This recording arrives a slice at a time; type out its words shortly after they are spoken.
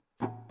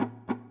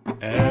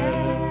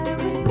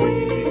Every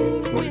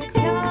week we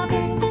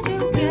coming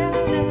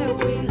together,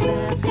 we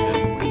laugh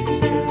and we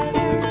share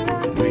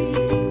and we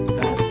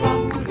have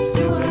fun with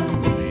Sue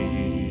and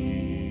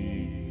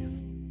me.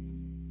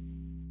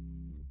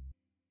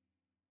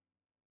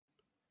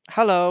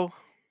 Hello,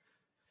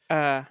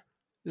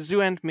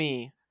 Zoo and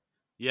me.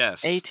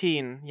 Yes,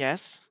 18,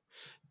 yes?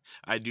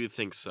 I do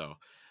think so.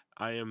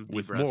 I am the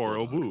with brass more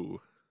bulldog. Obu.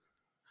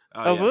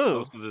 Oh, yes. Obu.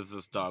 Also, there's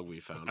this dog we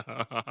found.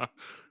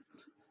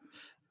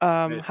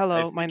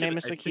 Hello, my name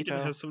is I think it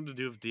Akito. has something to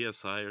do with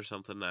DSI or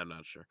something. I'm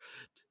not sure.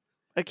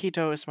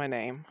 Akito is my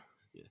name.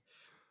 Yeah.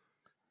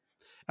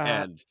 Uh,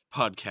 And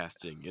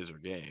podcasting is our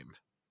game.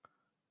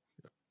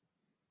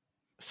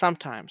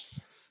 Sometimes.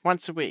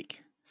 Once a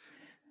week.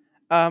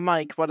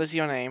 Mike, what is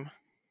your name?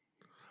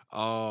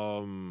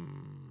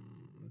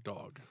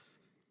 Dog.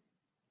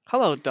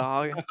 Hello,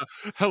 dog.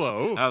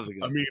 Hello. How's it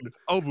I going? mean,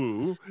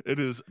 Obu. It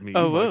is me,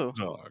 Obu. Mike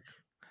the Dog.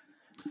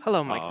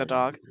 Hello, Mike the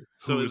dog.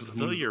 So who is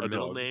the who's your a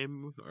middle dog.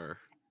 name, or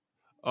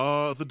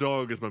The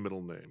dog is my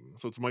middle name,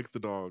 so it's Mike the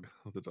Dog.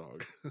 The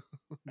dog. And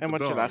The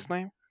what's your dog. last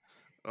name?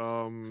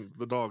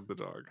 The dog. The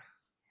dog.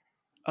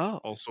 Oh,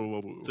 Also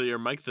Obu, so you're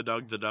Mike the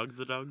dog, the dog,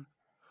 the dog?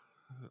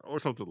 or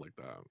something like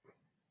that.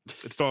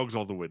 It's dogs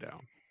all the way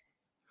down.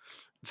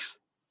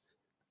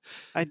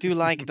 I do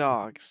like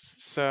dogs.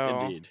 So,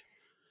 Indeed.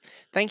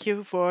 thank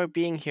you for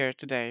being here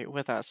today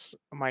with us,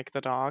 Mike the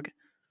dog.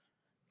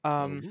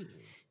 Obu.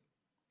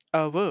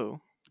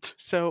 Woo.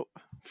 So,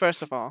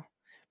 first of all,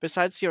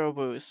 besides your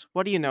woos,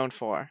 what are you known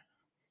for?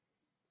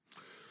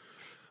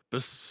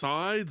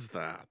 Besides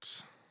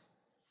that,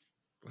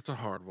 that's a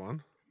hard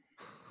one.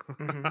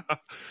 Mhm.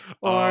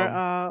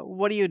 Or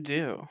what do you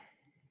do?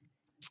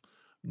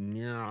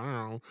 Yeah, I don't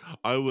know.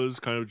 I was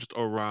kind of just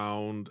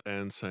around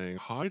and saying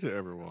hi to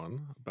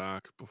everyone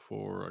back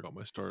before I got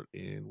my start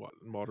in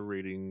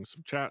moderating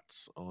some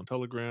chats on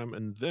Telegram,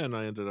 and then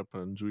I ended up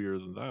on Zooier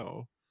Than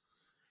Thou,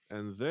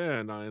 and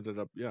then I ended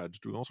up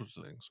just doing all sorts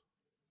of things.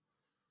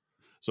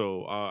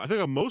 So I think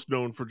I'm most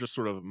known for just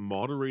sort of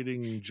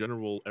moderating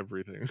general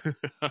everything.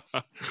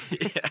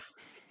 Yeah.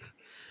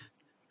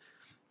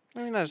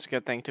 I mean, that's a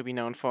good thing to be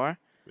known for.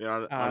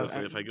 Yeah,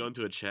 honestly, if I and- go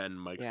into a chat and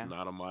Mike's yeah.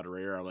 not a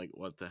moderator, I'm like,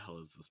 what the hell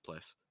is this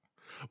place?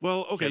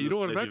 Well, okay, Can you this know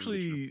what? I've place even be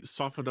actually trusted?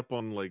 softened up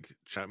on like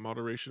chat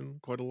moderation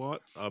quite a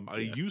lot. I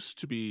Yeah. used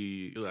to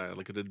be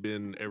like it had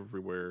been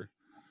everywhere,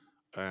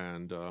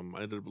 and I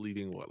ended up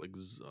leaving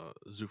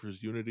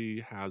Zoofer's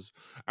Unity has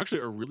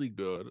actually a really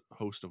good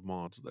host of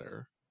mods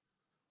there.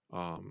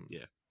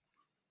 Yeah.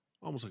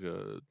 Almost like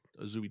a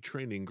Zooey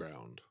training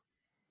ground,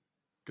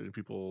 getting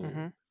people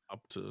Mhm.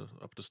 up to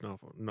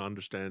snuff, not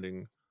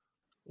understanding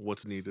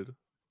what's needed,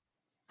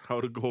 how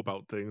to go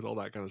about things, all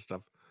that kind of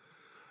stuff.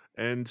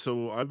 And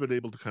so I've been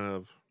able to kind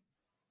of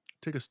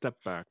take a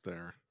step back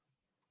there,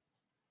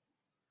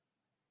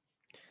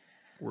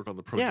 work on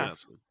the Yeah.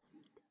 project.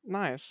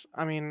 Nice.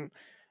 I mean,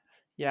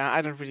 yeah,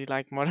 I don't really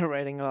like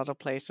moderating a lot of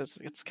places.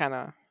 It's kind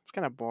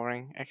of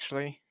boring,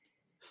 actually.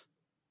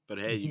 But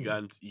hey, you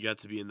Mhm. got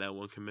to be in that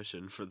one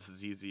commission for the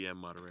ZZM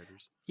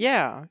moderators.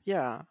 Yeah,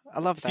 I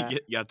love You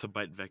that. got to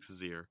bite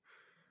Vex's ear.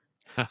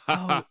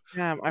 Oh,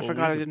 damn, I Well, we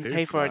forgot had I to didn't pay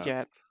pay for for it that.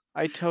 yet.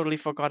 I totally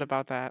forgot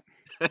about that.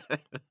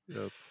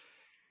 Yes.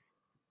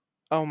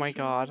 Oh my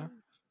god.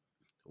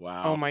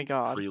 Wow. Oh my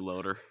god.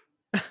 Freeloader.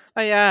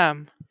 I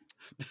am.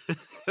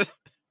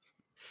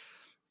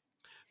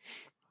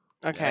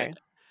 Okay.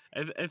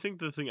 I think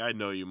the thing I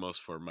know you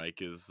most for,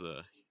 Mike, is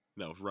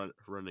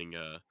running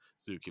a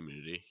zoo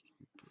community.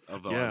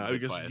 Although Yeah, I'm a I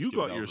bit guess biased, you given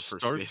got that your was the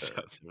first start space there.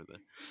 I was with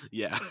it.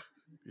 Yeah.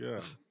 Yeah.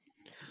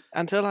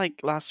 Until like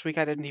last week,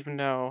 I didn't even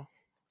know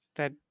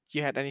that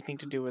you had anything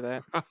to do with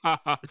it.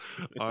 I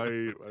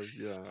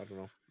don't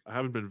know. I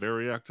haven't been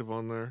very active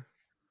on there,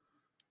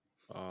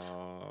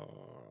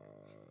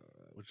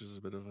 which is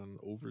a bit of an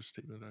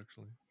overstatement,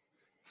 actually.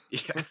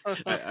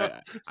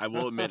 Yeah. I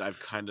will admit I've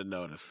kind of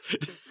noticed.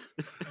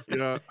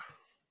 Yeah.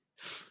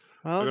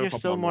 Well, gotta you're pop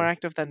still on more more.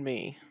 active than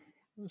me.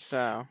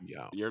 So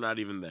Yeah. You're not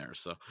even there,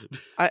 so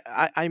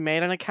I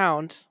made an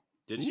account.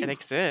 did It you?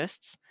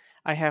 exists.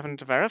 I haven't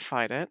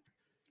verified it,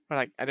 or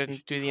like I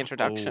didn't do the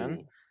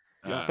introduction,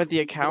 Oh, yeah. but the Put it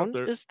up account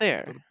there. is Put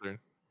there. it up there.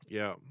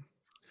 Yeah.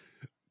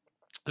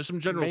 There's some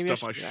general Maybe I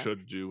stuff I should do that.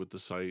 should do with the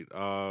site.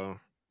 I've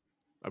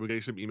been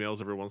getting some emails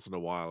every once in a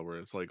while where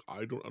it's like,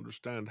 I don't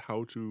understand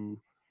how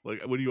to,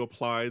 like, when you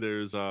apply,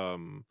 there's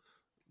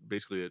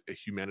basically a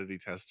humanity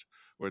test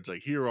where it's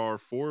like, here are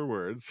 4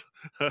 words.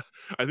 I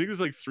think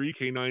there's like 3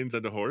 canines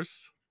and a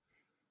horse,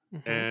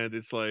 Mhm. and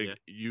it's like Yeah.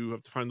 you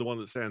have to find the one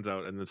that stands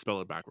out and then spell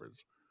it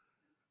backwards.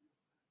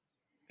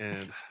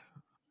 And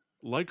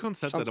Lycon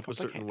set Sounds that up a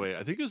certain complicated. way.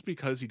 I think it was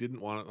because he didn't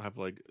want to have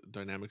like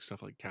dynamic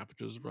stuff like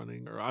captchas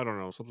running, or I don't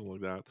know, something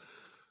like that.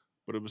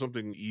 But it was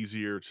something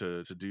easier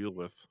to deal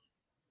with.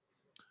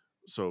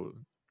 So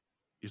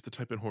you have to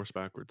type in horse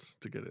backwards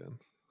to get in.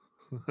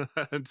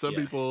 And some Yeah.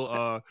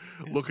 people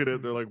look at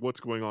it, they're like, what's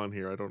going on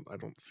here? I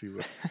don't see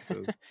what it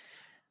says.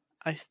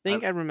 I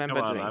think I remember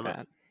Come on, doing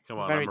that. Come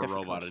on, Very I'm a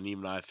difficult. robot, and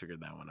even I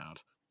figured that one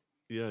out.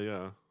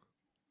 Yeah.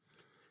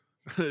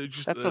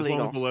 Just That's as long as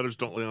illegal. the letters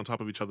don't lay on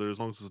top of each other, as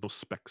long as there's no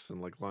specks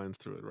and like lines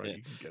through it, right? Yeah.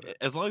 You can get it.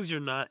 As long as you're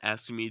not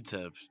asking me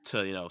to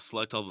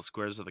select all the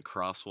squares of the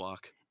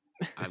crosswalk,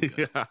 I'm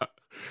good. Yeah.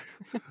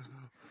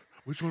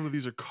 Which one of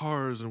these are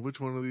cars and which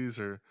one of these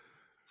are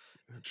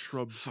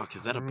shrubs? Fuck,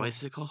 is I that a don't know.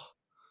 bicycle?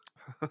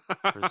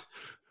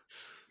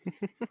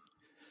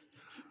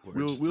 Where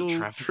We'll does the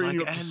traffic train light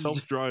you up to end?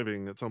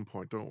 self-driving at some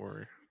point. Don't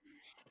worry.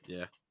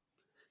 Yeah.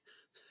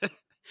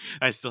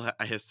 I still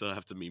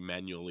have to be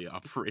manually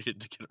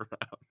operated to get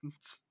around.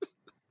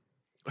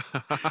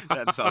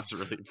 That sounds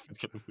really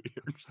fucking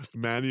weird.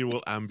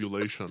 Manual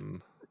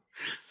ambulation.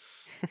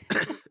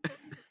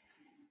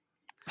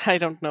 I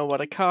don't know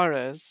what a car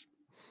is.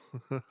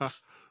 I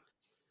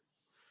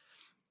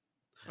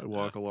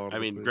walk a lot. I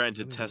of mean, places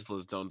granted, anyway.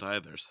 Teslas don't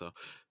either. So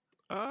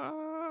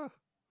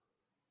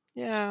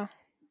Yeah.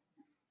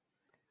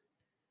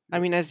 I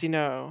mean, as you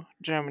know,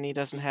 Germany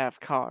doesn't have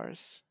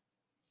cars.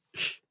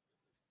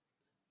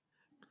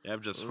 you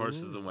have just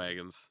horses and Oh.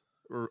 wagons.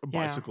 Or Yeah.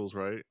 bicycles,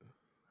 right?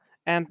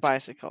 And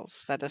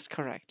bicycles. That is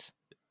correct.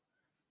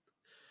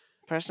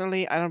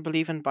 Personally, I don't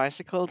believe in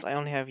bicycles. I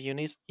only have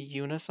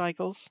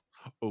unicycles.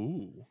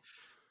 Oh.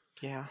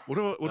 Yeah. What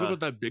Uh, about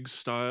that big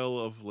style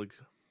of like,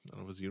 I don't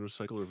know if it's a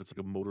unicycle or if it's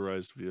like a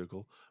motorized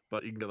vehicle,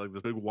 but you can get like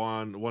this big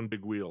one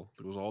big wheel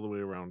that goes all the way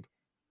around.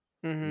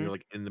 And Hmm. you're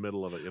like in the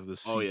middle of it. You have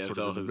this seat Oh, yeah, sort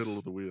of in the middle those.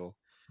 of the wheel.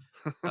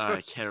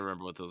 I can't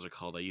remember what those are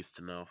called. I used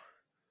to know.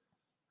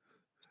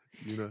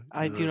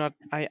 I do not.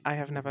 I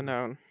have never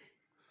known.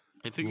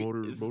 I think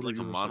Motor- it's motor like a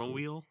unicycles. mono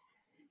wheel.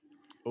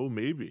 Oh,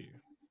 maybe.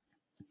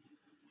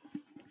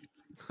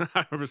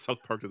 I remember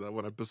South Park did that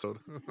one episode.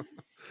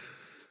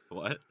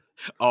 What?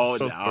 Oh,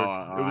 South no,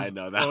 Park. It I was-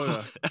 know that. oh, yeah.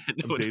 one. I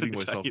know I'm what dating you're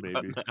myself, talking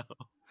about maybe.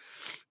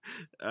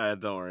 now.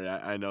 Don't worry,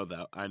 I know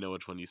that. I know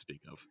which one you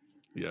speak of.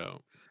 Yeah.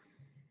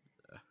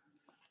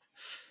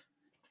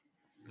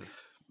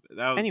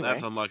 That's Anyway.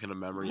 unlocking a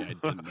memory I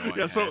didn't know.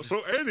 Yeah. I So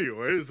had.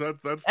 anyways,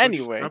 that's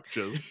Anyway,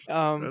 captchas.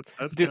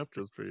 That's do-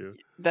 captchas for you.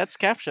 That's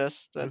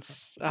captures.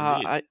 That's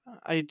Indeed.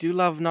 I do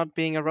love not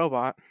being a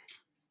robot,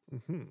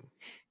 Hmm.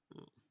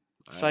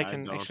 so I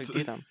can actually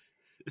do them.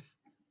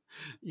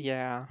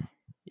 Yeah.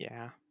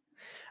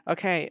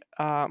 Okay,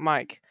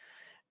 Mike.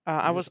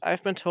 Yeah.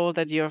 I've been told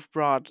that you have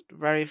brought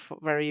very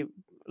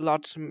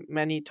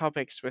many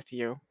topics with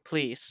you.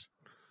 Please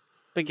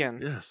begin.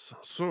 Yes.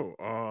 So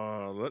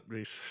let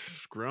me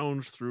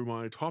scrounge through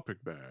my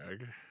topic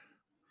bag.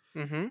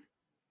 Mm-hmm.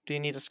 Do you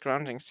need a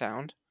scrounging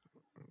sound?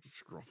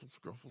 Scruffle.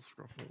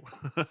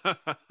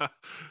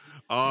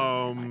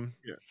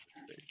 Yeah.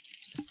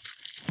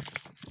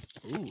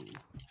 Ooh.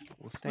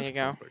 What's There this you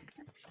go. topic?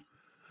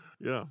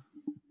 Yeah.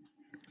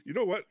 You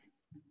know what?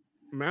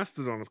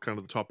 Mastodon is kind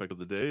of the topic of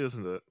the day,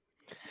 isn't it?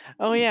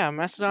 Oh yeah,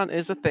 Mastodon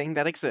is a thing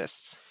that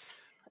exists.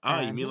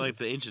 Ah, you And- mean like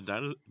the ancient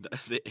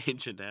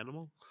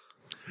animal?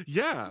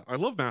 Yeah, I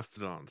love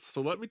mastodons.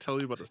 So let me tell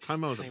you about this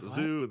time I was Say at the what?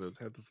 zoo and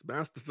they had this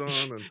mastodon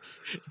and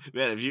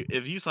Man,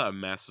 if you saw a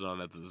mastodon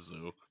at the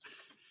zoo,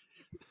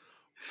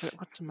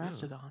 What's a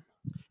Mastodon?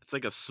 it's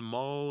like a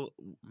small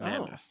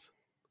mammoth,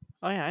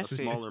 Oh yeah, I a see.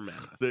 smaller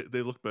mammoth.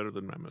 they look better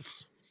than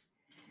mammoths.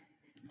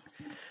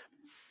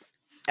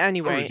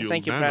 Anyway, Sorry to you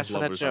thank you, mammoth Brass, for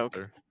that lovers out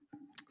joke.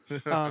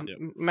 there. Yep.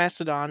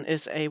 Mastodon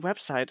is a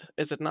website,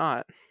 is it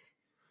not?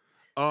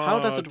 How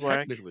does it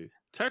work?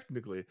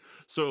 Technically.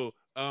 So,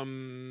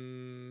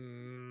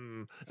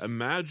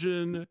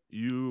 imagine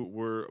you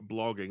were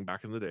blogging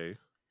back in the day,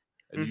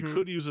 and you Mhm.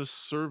 could use a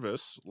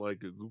service like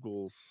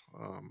Google's.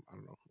 I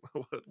don't know,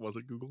 what was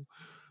it? Google?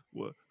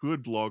 What? Who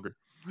had Blogger?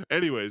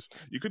 Anyways,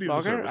 you could use a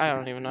Blogger? service, I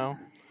don't even know.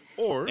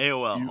 or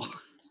AOL.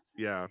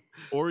 yeah,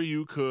 or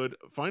you could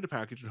find a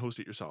package and host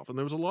it yourself. And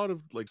there was a lot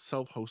of like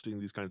self-hosting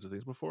these kinds of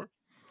things before.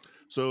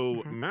 So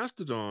Mhm.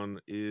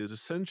 Mastodon is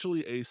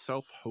essentially a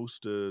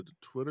self-hosted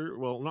Twitter.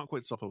 Well, not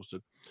quite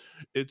self-hosted.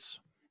 It's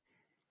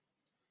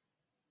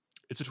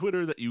a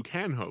Twitter that you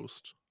can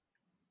host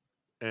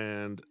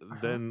and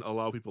then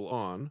allow people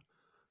on.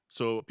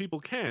 So people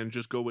can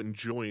just go and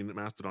join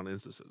Mastodon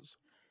instances.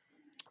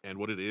 And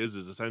what it is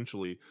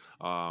essentially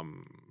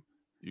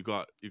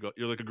you're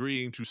like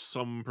agreeing to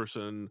some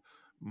person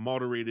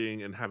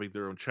moderating and having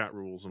their own chat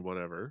rules and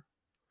whatever.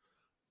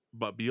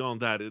 But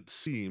beyond that, it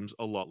seems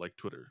a lot like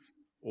Twitter,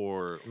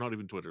 or not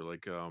even Twitter,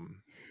 like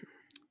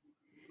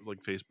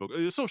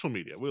Facebook, social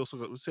media. We also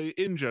would say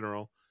in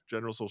general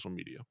social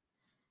media,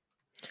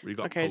 where you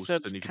got Okay, posts so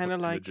it's and you can kinda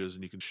put like- images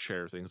and you can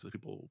share things that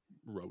people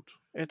wrote.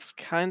 It's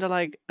kind of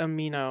like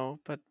Amino,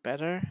 but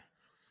better.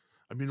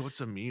 I mean, what's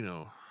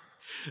Amino?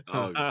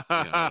 Oh, yeah,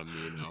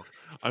 Amino.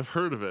 I've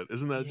heard of it.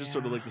 Isn't that just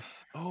sort of Yeah. like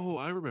this? Oh,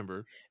 I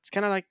remember. It's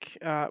kind of like,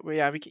 well,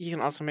 yeah, you can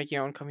also make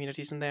your own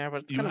communities in there,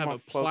 but it's You kind of have more a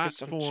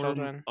focused on platform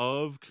children.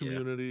 of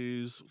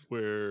communities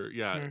where,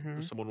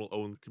 Mhm. someone will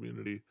own the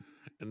community,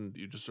 and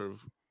you just sort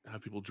of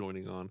have people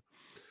joining on.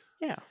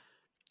 Yeah.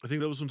 I think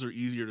those ones are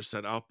easier to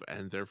set up,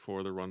 and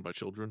therefore they're run by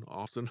children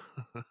often.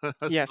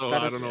 Yes, so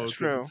that I is don't know. It's a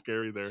true. bit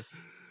scary there.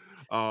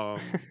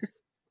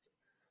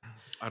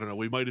 I don't know.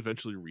 We might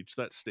eventually reach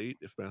that state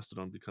if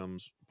Mastodon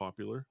becomes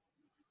popular.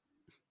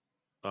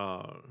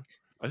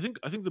 I think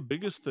the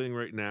biggest thing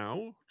right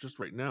now, just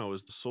right now,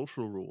 is the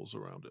social rules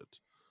around it,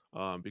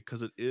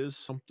 because it is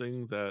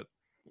something that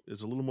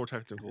is a little more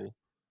technical.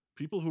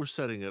 People who are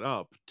setting it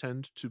up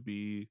tend to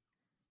be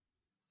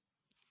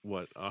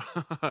what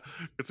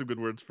get some good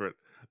words for it.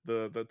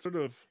 That sort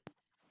of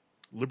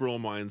liberal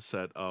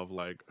mindset of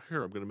like,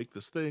 here, I'm going to make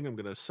this thing, I'm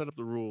going to set up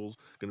the rules,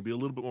 going to be a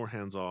little bit more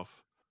hands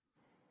off.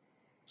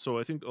 So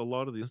I think a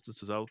lot of the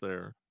instances out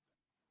there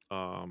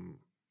are a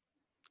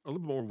little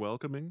bit more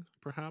welcoming,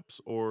 perhaps,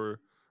 or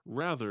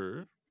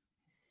rather,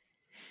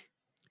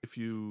 if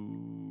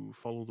you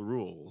follow the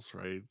rules,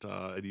 right,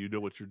 and you know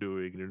what you're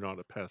doing, and you're not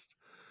a pest,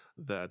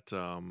 that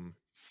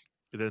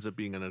it ends up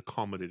being an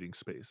accommodating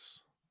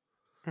space.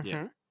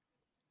 Yeah. Mhm.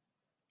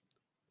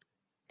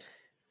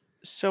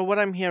 So what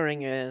I'm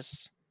hearing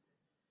is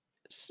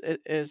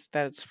is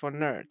that it's for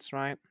nerds,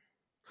 right?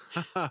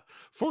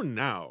 For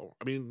now,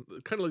 I mean,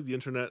 kind of like the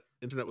internet.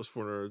 Internet was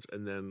for nerds,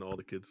 and then all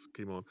the kids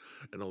came on,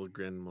 and all the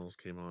grandmas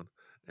came on,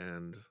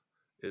 and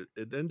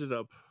it ended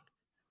up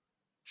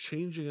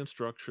changing in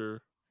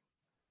structure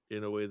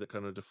in a way that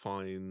kind of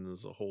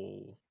defines a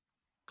whole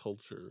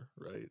culture,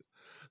 right?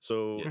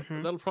 So Yeah.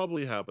 Mhm. that'll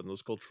probably happen.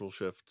 Those cultural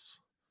shifts,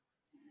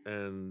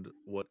 and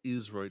what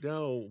is right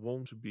now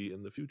won't be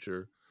in the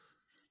future.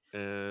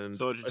 And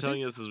So what you're I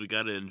telling think us is we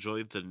got to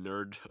enjoy the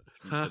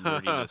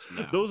nerdiness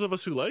now. those of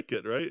us who like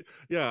it, right?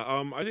 Yeah,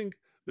 I think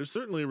there's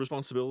certainly a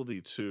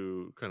responsibility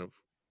to kind of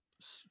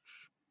s-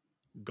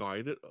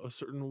 guide it a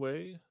certain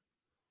way.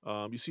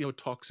 You see how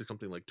toxic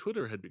something like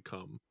Twitter had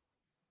become,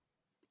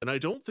 and I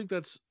don't think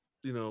that's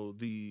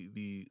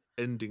the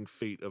ending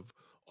fate of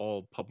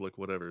all public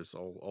whatevers,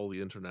 all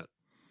the internet.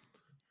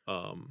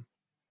 Um,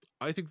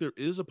 I think there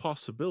is a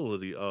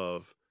possibility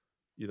of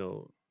you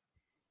know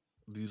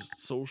these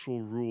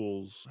social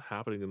rules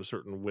happening in a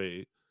certain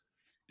way,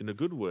 in a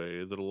good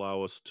way, that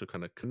allow us to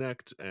kind of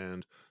connect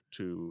and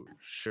to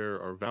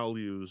share our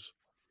values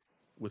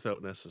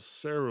without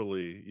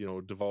necessarily,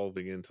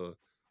 devolving into,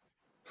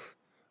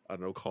 I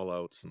don't know, call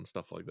outs and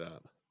stuff like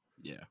that.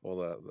 Yeah. All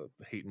the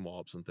hate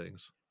mobs and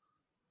things.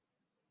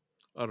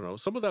 I don't know.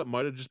 Some of that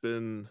might have just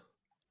been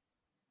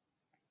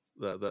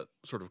that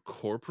sort of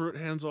corporate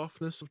hands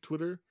offness of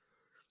Twitter,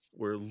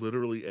 where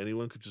literally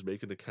anyone could just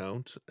make an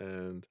account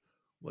and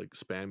like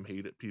spam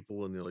hate at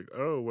people, and you're like,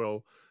 oh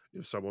well,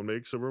 if someone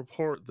makes a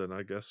report, then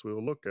I guess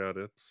we'll look at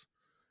it.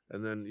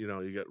 And then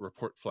you get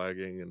report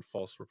flagging and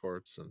false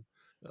reports and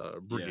Yeah.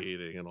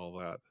 brigading and all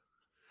that.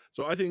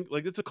 So I think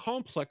like it's a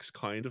complex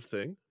kind of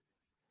thing.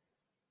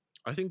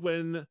 I think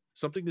when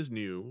something is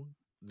new,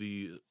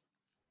 the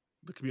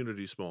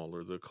community is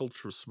smaller, the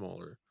culture is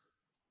smaller,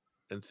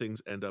 and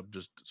things end up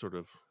just sort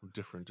of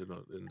different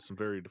in some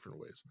very different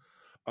ways.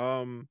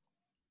 Um,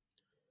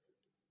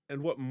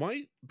 and what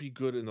might be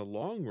good in the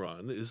long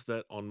run is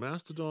that on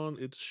Mastodon,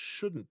 it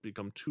shouldn't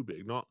become too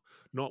big. Not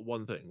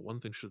one thing. One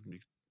thing shouldn't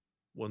be.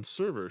 One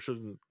server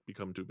shouldn't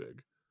become too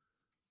big.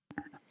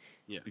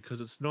 Yeah.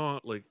 Because it's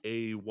not like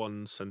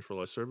one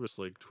centralized service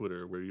like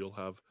Twitter where you'll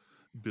have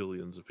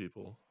billions of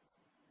people.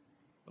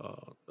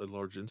 A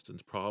large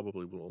instance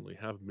probably will only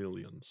have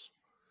millions,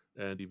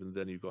 and even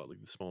then you've got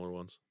like the smaller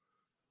ones.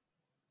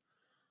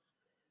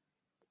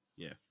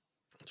 Yeah.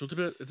 So it's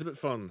a bit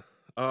fun.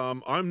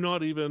 I'm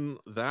not even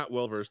that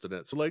well versed in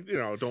it, so like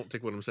don't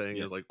take what I'm saying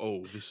Yeah. as like,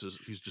 oh,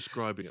 he's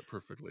describing it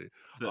perfectly.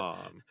 The-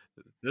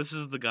 This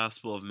is the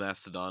gospel of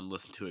Mastodon.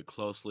 Listen to it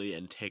closely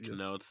and take Yes.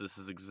 notes. This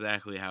is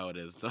exactly how it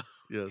is done.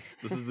 Yes,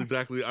 this is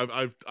exactly.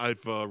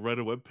 I've read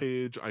a web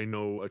page. I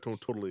know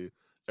totally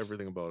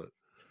everything about it.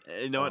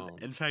 You know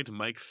what? In fact,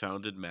 Mike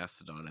founded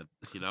Mastodon.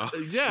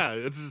 Yeah,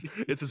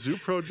 it's a zoo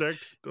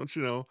project, don't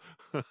you know?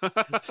 I'll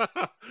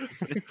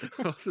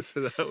just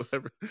say that,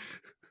 whatever.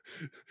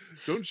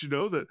 Don't you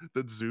know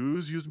that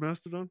zoos use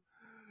Mastodon?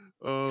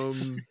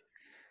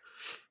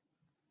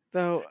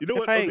 Though, You know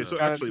if what? I Okay, so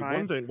got it actually,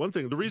 right, one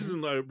thing. The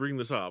reason I bring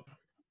this up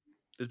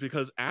is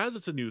because as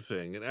it's a new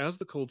thing, and as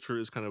the culture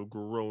is kind of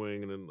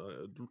growing and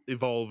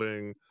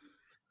evolving,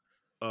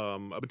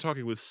 I've been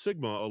talking with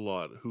Sigma a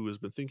lot, who has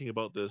been thinking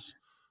about this,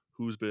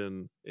 who's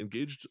been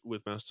engaged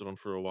with Mastodon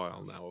for a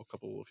while now,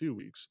 a few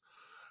weeks,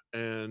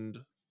 and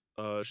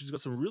she's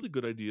got some really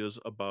good ideas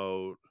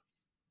about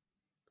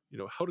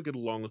how to get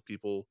along with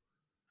people,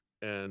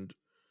 and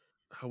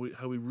how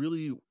we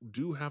really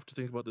do have to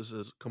think about this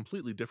as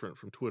completely different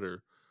from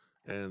Twitter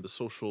and the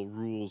social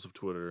rules of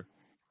Twitter,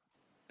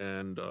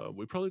 and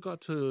we probably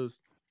got to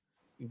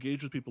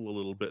engage with people a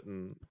little bit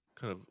and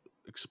kind of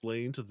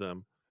explain to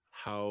them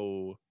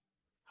how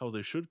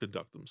they should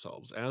conduct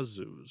themselves as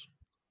zoos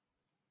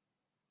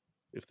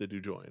if they do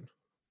join.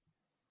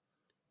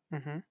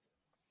 hmm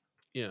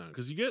Yeah,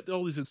 because you get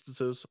all these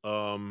instances.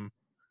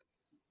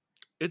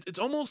 It's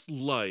almost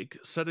like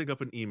setting up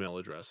an email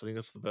address. I think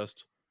that's the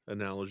best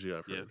analogy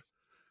I've Yeah.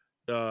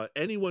 heard.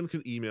 Anyone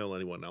can email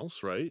anyone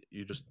else, right?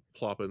 You just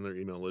plop in their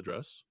email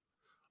address,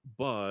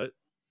 but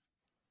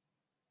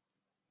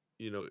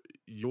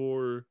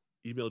your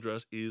email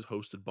address is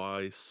hosted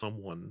by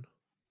someone,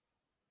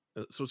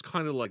 So it's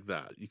kind of like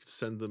that. You can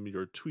send them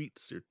your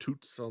tweets, your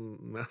toots on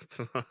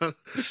Mastodon.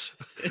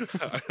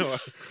 I know,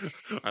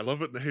 I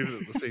love it and hate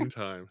it at the same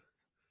time.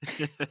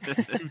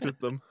 Toot at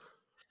them.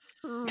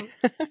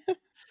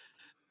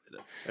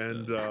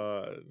 And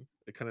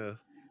it kind of,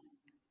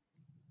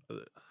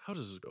 how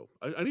does this go?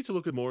 I need to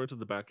look more into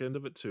the back end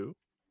of it too.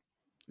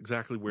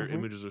 Exactly where Mhm.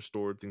 images are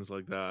stored, things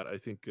like that. I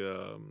think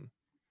the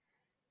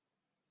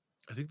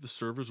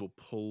servers will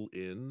pull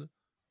in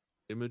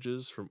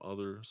images from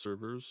other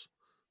servers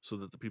so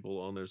that the people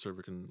on their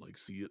server can like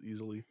see it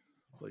easily,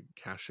 like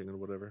caching and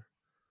whatever.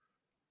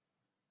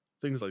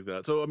 Things like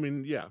that. So I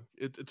mean, yeah,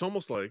 it's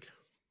almost like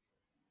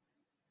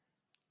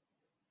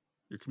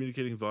you're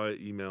communicating via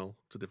email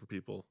to different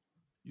people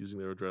using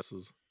their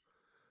addresses,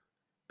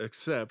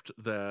 except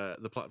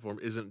that the platform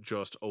isn't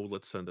just, oh,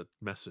 let's send a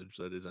message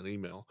that is an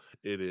email.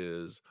 It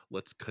is,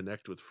 let's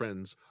connect with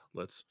friends,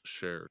 let's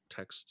share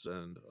texts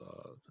and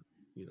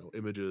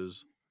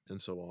images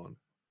and so on.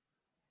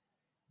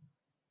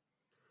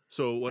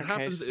 So what Okay,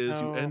 happens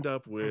is you end so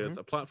up with mhm.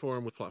 a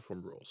platform with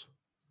platform rules.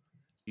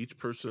 Each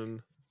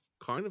person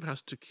kind of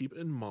has to keep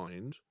in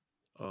mind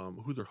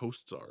who their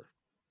hosts are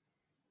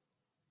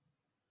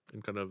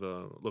and kind of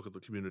look at the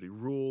community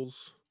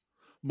rules.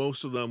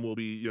 Most of them will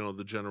be,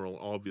 the general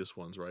obvious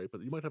ones, right?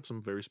 But you might have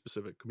some very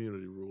specific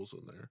community rules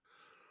in there.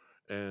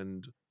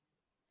 And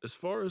as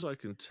far as I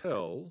can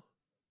tell,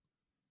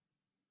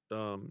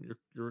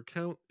 your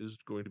account is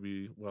going to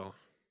be, well,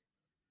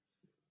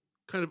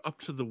 kind of up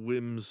to the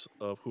whims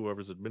of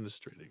whoever's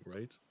administrating,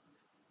 right?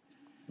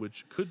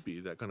 Which could be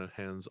that kind of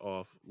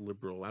hands-off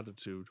liberal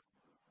attitude,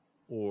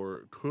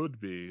 or could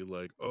be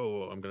like,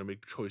 oh, I'm going to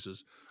make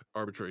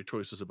arbitrary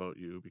choices about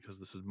you because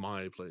this is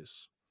my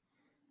place.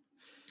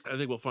 I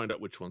think we'll find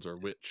out which ones are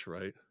which,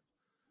 right?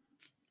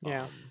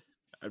 Yeah.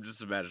 I'm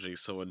just imagining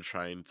someone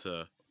trying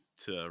to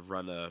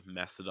run a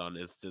Mastodon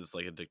instance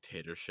like a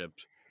dictatorship,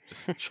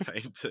 just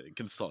trying to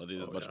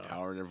consolidate as Oh, much yeah.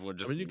 power, and everyone I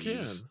just mean, you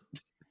leaves.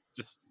 can.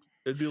 Just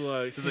It'd be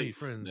like, 'cause, hey, like,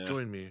 friends, yeah.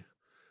 join me.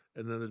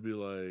 And then it'd be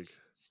like,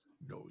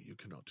 no, you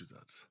cannot do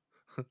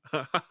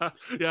that.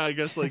 Yeah, I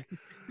guess, like,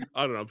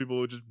 I don't know, people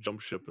would just jump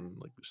ship and,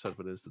 like, set up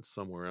an instance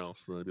somewhere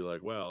else. And they'd be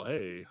like, well,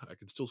 hey, I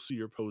can still see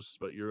your posts,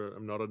 but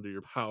I'm not under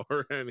your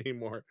power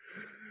anymore.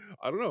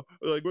 I don't know.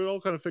 Like, we're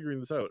all kind of figuring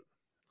this out.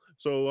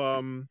 So,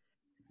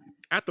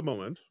 at the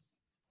moment,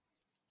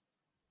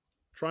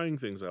 trying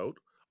things out,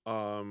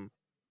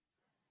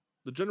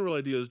 the general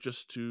idea is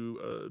just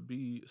to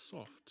be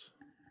soft.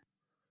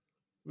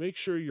 Make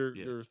sure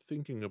you're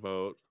thinking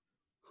about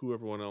who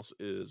everyone else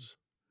is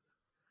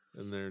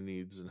and their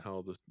needs and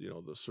how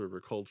the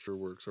server culture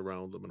works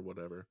around them and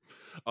whatever.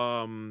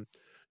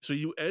 So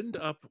you end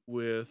up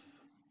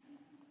with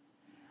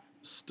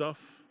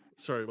stuff.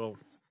 Sorry, well,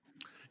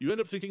 you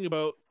end up thinking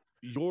about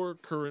your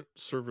current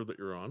server that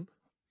you're on,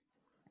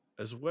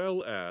 as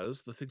well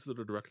as the things that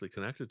are directly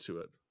connected to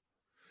it.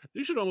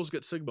 You should almost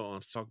get Sigma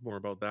on to talk more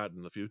about that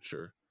in the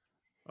future.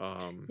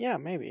 Yeah,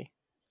 maybe.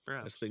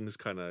 As things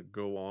kind of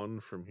go on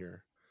from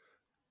here,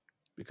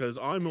 because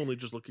I'm only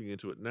just looking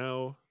into it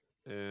now,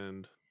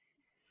 and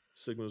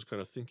Sigma's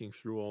kind of thinking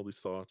through all these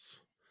thoughts,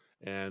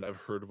 and I've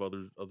heard of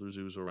other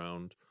zoos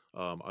around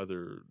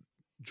either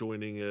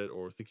joining it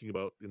or thinking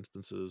about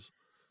instances.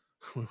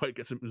 We might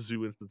get some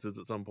zoo instances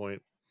at some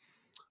point.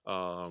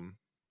 But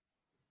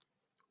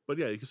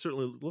yeah, you can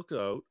certainly look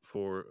out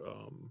for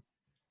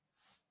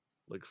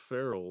like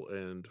feral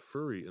and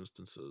furry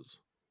instances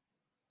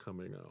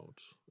coming out,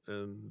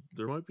 and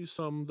there might be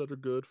some that are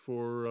good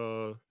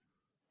for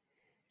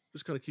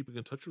just kind of keeping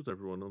in touch with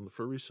everyone on the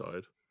furry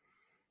side.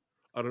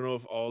 I don't know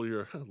if all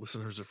your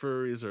listeners are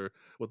furries or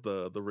what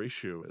the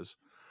ratio is,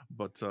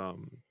 but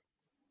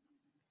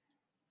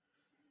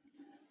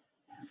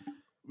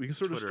we can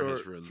sort of Twitter has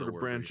start ruined sort the of word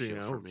branching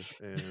ratio for out me.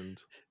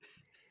 and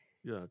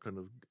yeah, kind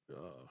of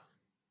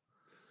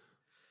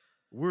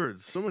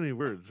words. So many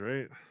words,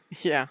 right?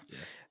 Yeah. Yeah.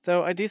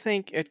 Though I do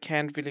think it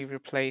can't really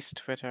replace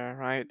Twitter,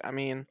 right? I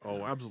mean,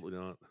 Oh, absolutely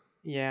not.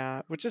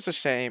 yeah, which is a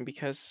shame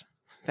because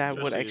that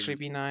would Especially actually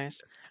be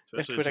nice if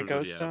Especially in Twitter terms of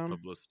goes down.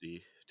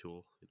 publicity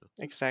tool.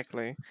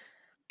 Exactly.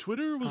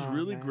 Twitter was Oh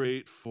really man.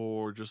 great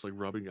for just like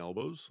rubbing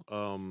elbows.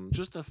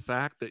 Just the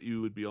fact that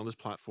you would be on this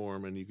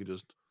platform and you could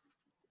just,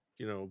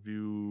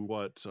 view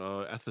what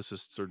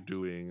ethicists are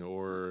doing,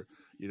 or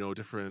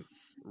different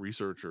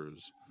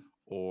researchers,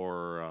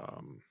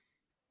 or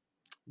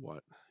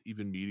what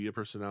even media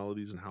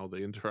personalities and how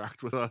they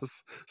interact with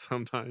us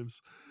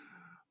sometimes.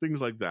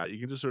 Things like that. You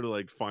can just sort of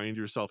like find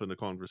yourself in a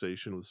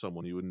conversation with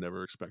someone you would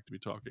never expect to be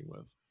talking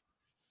with.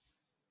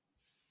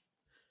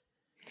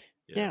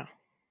 Yeah.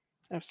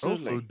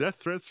 Absolutely. Also, death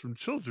threats from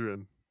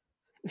children.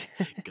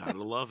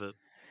 Gotta love it.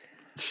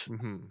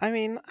 Mm-hmm. I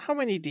mean, how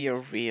many do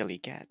you really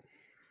get?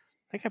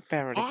 Like I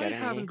barely I get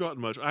any. haven't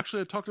gotten much.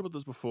 Actually, I talked about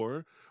this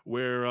before,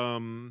 where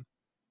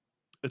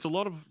it's a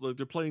lot of like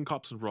they're playing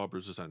cops and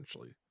robbers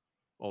essentially.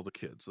 All the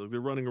kids, like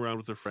they're running around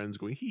with their friends,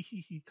 going hee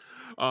hee hee.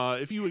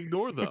 If you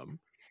ignore them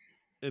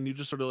and you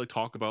just sort of like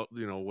talk about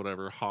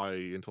whatever high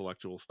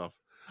intellectual stuff,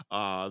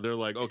 they're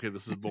like, okay,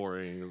 this is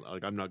boring.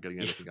 Like I'm not getting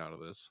anything out of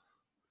this.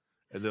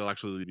 and they'll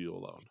actually leave you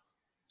alone.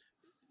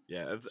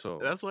 Yeah, So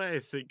that's why I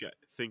think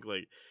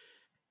like,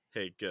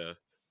 hey,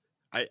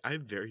 I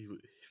very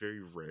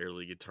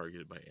rarely get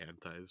targeted by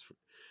antis.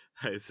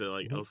 I said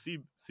like Mhm. I'll see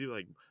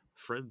like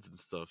friends and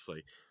stuff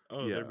like,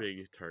 oh, yeah, they're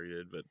being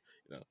targeted, but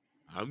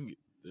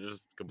they're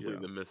just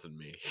completely missing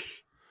me.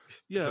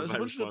 yeah, Because there's my a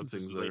bunch of different response is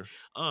things just like,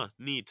 there.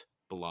 neat,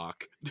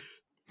 block.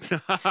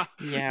 Yeah.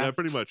 Yeah,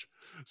 pretty much.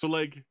 So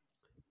like,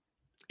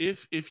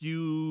 if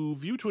you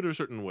view Twitter a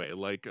certain way,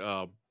 like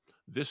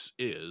this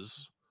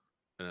is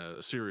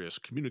a serious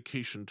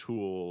communication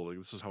tool, like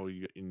this is how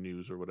you get your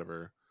news or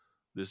whatever.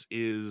 This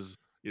is,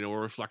 a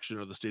reflection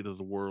of the state of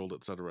the world,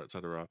 etc.,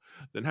 etc.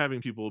 Then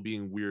having people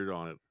being weird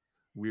on it,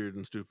 weird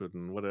and stupid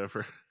and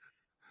whatever,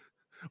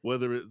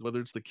 whether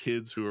it's the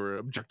kids who are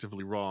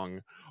objectively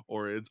wrong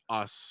or it's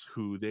us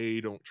who they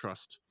don't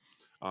trust,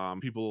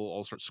 people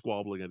all start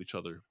squabbling at each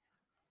other.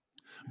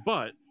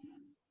 But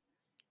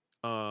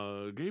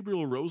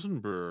Gabriel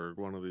Rosenberg,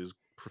 one of these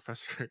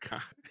professor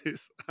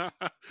guys,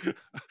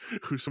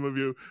 who some of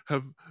you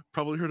have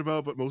probably heard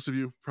about, but most of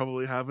you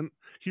probably haven't.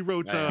 He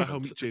wrote I How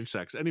haven't. Meat Changed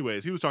Sex.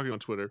 Anyways, he was talking on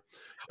Twitter.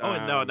 Oh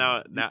no,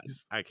 now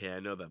He's- okay, I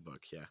know that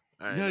book. Yeah,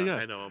 yeah.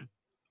 I know him.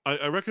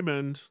 I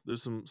recommend.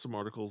 There's some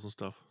articles and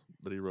stuff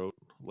that he wrote,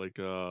 like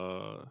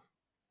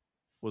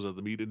was it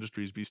the meat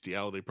industry's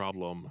bestiality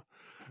problem,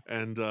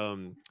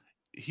 and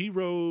he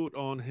wrote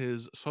on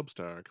his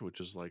Substack, which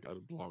is like a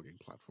blogging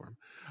platform,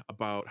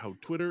 about how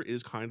Twitter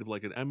is kind of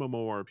like an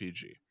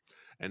MMORPG,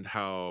 and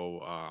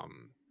how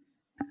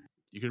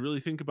you can really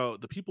think about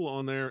the people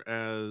on there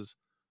as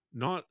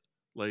not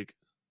like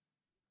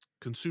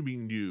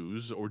consuming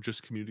news or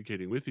just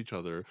communicating with each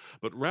other,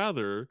 but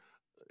rather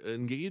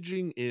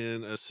engaging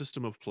in a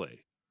system of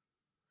play.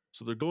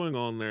 So they're going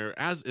on there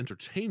as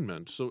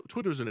entertainment. So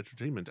Twitter's an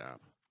entertainment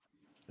app,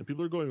 and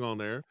people are going on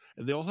there,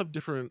 and they all have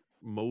different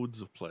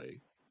modes of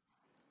play.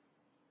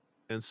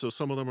 And so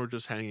some of them are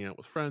just hanging out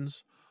with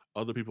friends.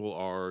 Other people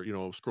are,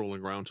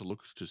 scrolling around to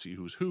look to see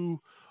who's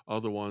who.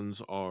 Other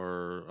ones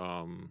are,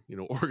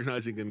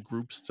 organizing in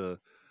groups to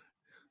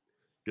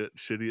get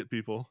shitty at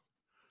people.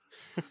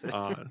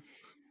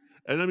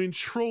 And I mean,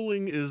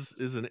 trolling is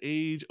an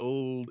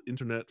age-old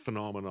internet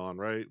phenomenon,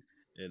 right?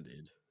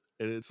 Indeed.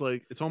 And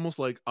it's almost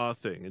like a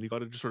thing, and you got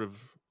to just sort of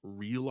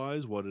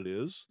realize what it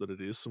is, that it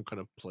is some kind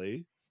of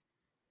play.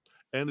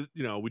 And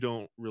we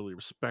don't really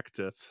respect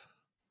it,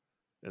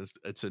 and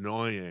it's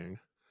annoying.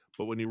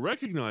 But when you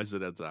recognize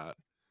it as that,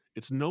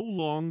 it's no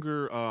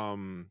longer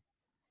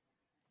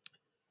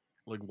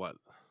like what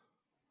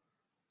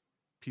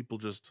people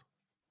just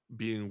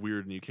being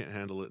weird and you can't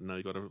handle it and now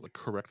you got to like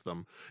correct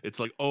them. It's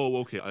like, oh,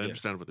 okay, I Yeah.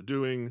 understand what they're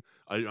doing.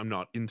 I'm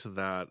not into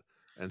that,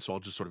 and so I'll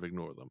just sort of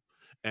ignore them.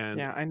 And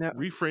Yeah, I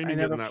reframing it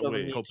never in that feel the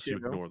way need helps you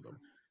to. ignore them.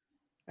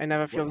 I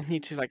never feel What? the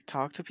need to like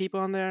talk to people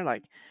on there.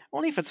 Like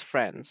only if it's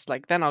friends.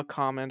 Like then I'll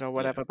comment or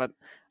whatever. But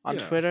on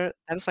Yeah. Twitter,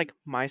 that is like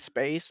my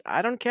space.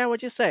 I don't care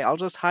what you say. I'll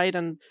just hide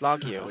and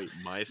block you. Wait,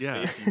 MySpace?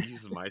 Yeah. You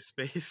use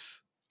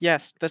MySpace?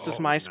 Yes, this is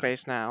Oh, my yeah.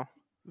 space now.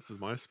 This is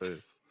my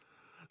space.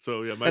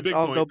 So yeah, my Let's big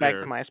all point go back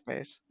there. to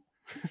MySpace.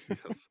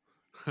 Yes.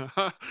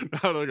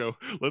 How do I go?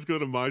 Let's go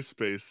to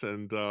MySpace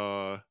and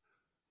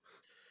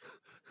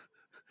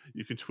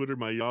you can Twitter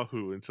my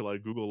Yahoo until I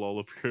Google all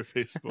of your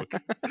Facebook.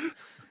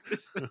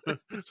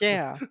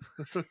 Yeah.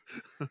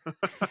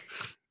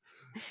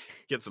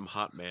 Get some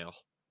hot mail.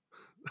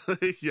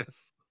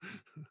 Yes.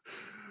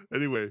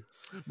 Anyway,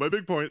 my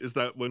big point is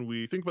that when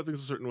we think about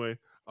things a certain way,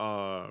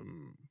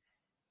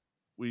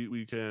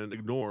 we can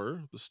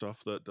ignore the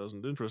stuff that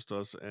doesn't interest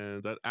us,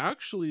 and that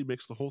actually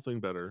makes the whole thing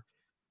better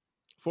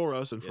for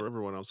us and for Yeah.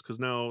 everyone else, because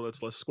now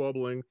that's less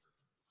squabbling,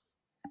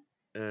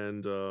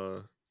 and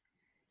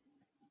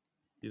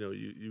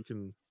you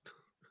can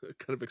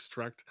kind of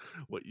extract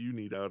what you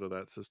need out of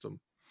that system.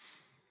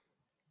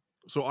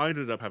 So I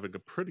ended up having a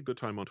pretty good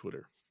time on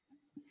Twitter.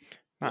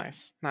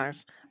 Nice,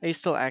 nice. Are you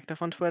still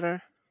active on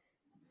Twitter?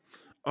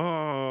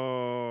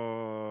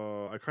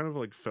 I kind of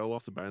like fell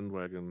off the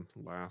bandwagon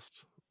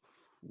last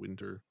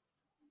winter,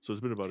 so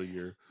it's been about a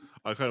year.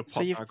 I kind of So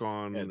popped you've- back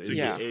on It in took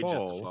Yeah. the you ages to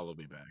fall. follow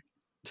me back.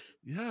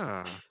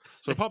 Yeah,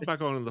 so I popped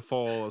back on in the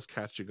fall. I was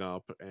catching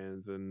up,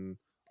 and then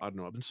I don't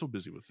know. I've been so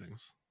busy with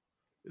things.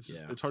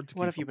 Yeah. It's hard to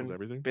What have keep you up with been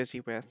everything. busy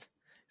with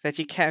that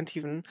you can't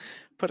even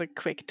put a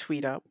quick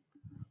tweet up?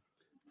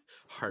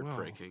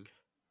 Heartbreaking.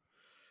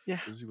 Yeah.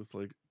 Busy with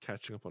like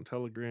catching up on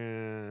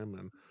Telegram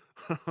and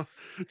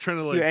trying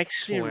to like You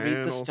actually read plan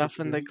the all stuff sorts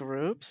of in the things.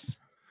 groups?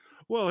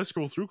 Well, I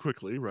scroll through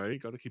quickly, right?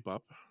 Got to keep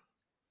up.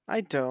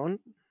 I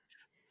don't.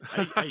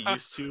 I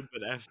used to,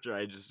 but after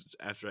I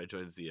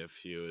joined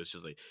ZFU, it's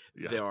just like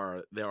Yeah.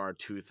 there are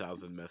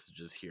 2,000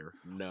 messages here.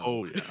 No.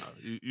 Oh yeah,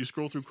 you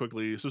scroll through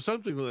quickly. So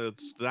something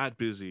that's that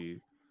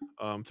busy,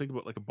 think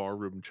about like a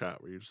barroom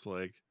chat where you're just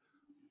like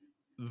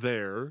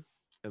there,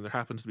 and there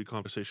happens to be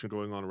conversation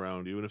going on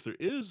around you, and if there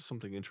is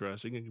something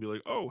interesting, you can be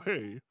like, oh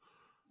hey,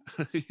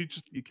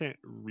 you can't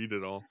read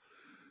it all.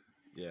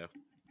 Yeah.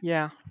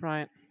 Yeah,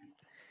 right.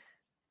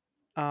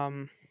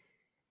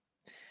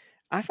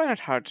 I find it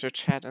hard to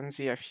chat in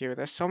ZFU.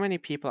 There's so many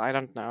people I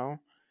don't know,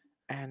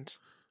 and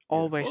Yeah,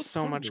 always well, it's so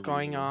part of much the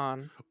going reason.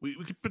 on. We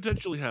could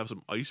potentially have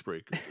some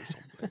icebreakers or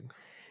something.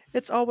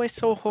 It's always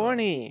so But,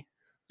 horny.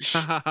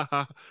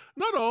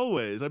 not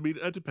always. I mean,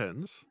 it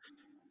depends.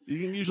 You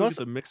can usually Most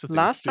get the mix of things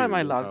last time too. I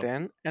You'll logged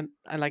have in and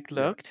I like yeah.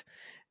 looked,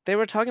 they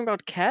were talking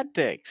about cat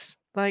dicks.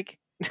 Like,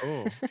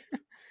 Oh,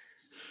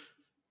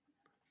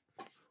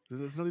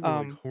 it's not even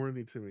like um,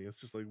 horny to me. It's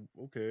just like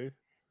okay,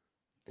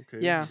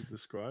 yeah, you could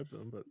describe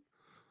them, but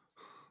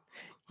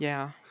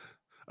yeah.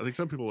 I think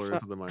some people are So,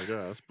 into them, I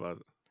guess. But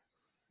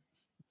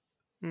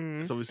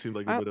mm, it's always seemed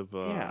like a I, bit of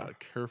yeah, a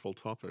careful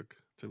topic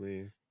to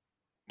me.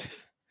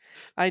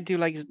 I do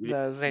like You the need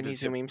to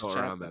Zany memes tiptoe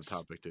chat. around that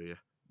topic, do you?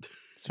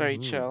 It's very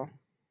chill.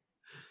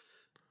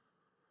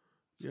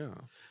 Hmm. Yeah.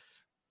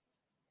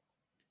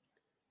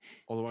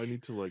 Although I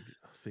need to like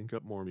think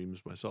up more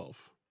memes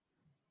myself.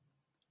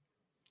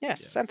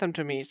 Yes, send Yes. them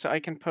to me so I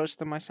can post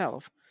them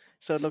myself.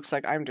 So it looks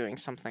like I'm doing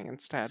something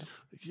instead.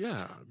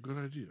 Yeah, good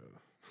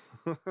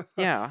idea.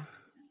 Yeah.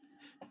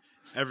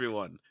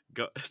 Everyone,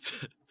 go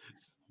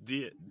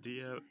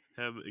DM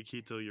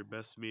Akito your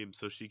best meme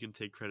so she can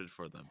take credit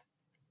for them.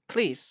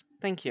 Please.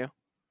 Thank you.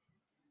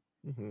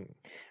 Hmm.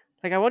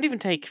 Like, I won't even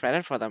take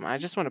credit for them. I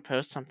just want to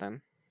post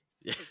something.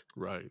 Yeah.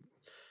 Right.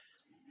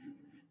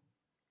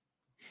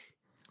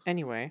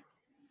 Anyway,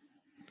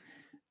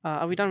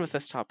 are we done with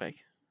this topic?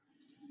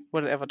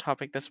 Whatever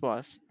topic this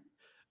was.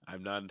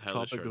 I'm not entirely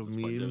Topic sure at of this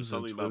point. There was memes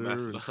and something about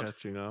Twitter and Mastodon.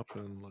 catching up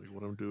and like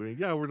what I'm doing.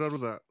 Yeah, we're done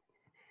with that.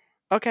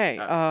 Okay,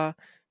 Uh,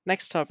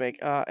 next topic.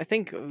 I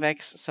think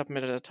Vex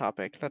submitted a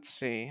topic. Let's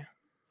see.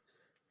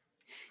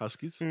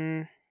 Huskies?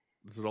 Mm,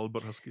 Is it all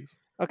about Huskies?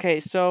 okay,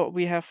 so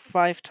we have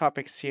 5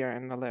 topics here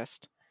in the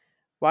list.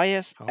 Why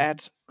is How?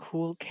 at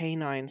Cool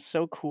K9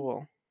 so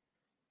cool?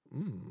 It's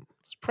probably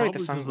the Probably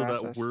because of that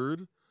sunglasses.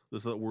 word.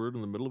 There's that word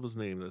in the middle of his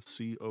name. That's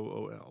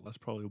COOL. That's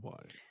probably why.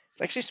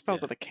 It's actually spelled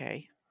Yeah. with a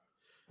K.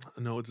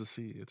 No, it's a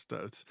C. It's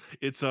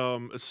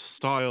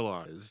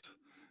stylized.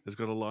 It's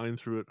got a line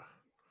through it.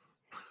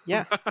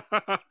 Yeah.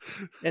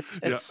 It's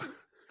yeah. A C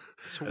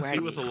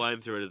with a swaggy.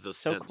 line through it is a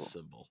So sense cool.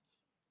 symbol.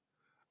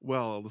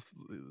 Well,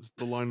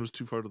 the line was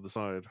too far to the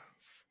side.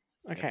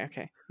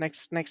 Okay.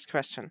 Next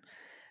question.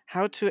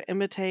 How to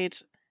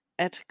imitate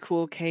at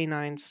Cool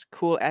K9's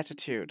cool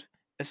attitude?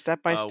 A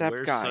step-by-step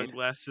Wear guide.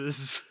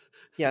 sunglasses.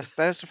 Yes,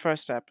 that is the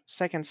first step.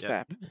 Second Yeah.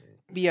 step,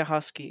 be a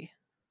husky.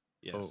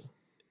 Yes.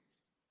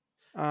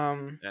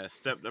 Um,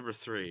 Step number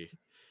 3.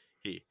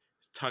 He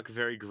talk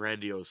very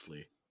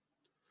grandiosely.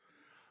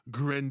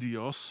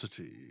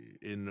 Grandiosity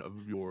in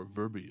your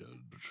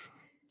verbiage.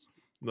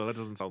 No, that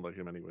doesn't sound like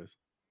him, anyways.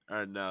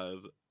 No,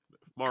 it's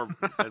more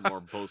and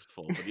more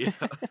boastful, but yeah.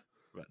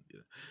 But, yeah.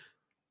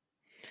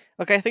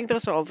 okay, I think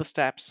those are all the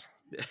steps.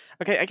 Yeah.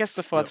 Okay, I guess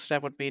the fourth Yep.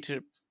 step would be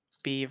to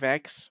be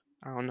Vex.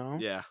 I don't know.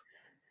 Yeah.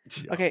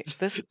 Okay,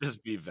 this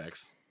Just be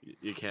Vex.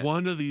 You can't.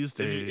 One of these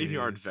days. If you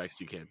aren't Vex,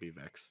 you can't be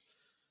Vex.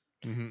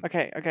 Mhm.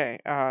 okay.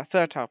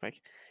 Third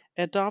topic.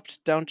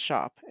 Adopt, don't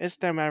shop. Is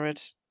there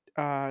merit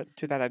to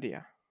that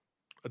idea?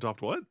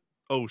 Adopt what?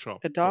 Oh,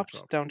 shop. Don't Adopt,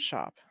 shop. don't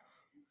shop.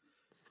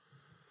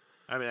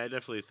 I mean, I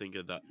definitely think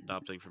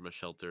adopting from a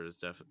shelter is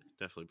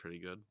definitely pretty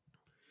good.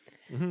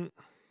 Mm-hmm.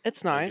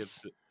 It's You know,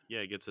 nice.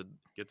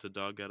 gets a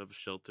dog out of a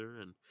shelter,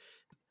 and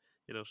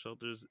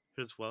shelters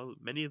as well.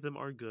 Many of them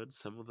are good,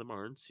 some of them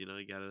aren't. You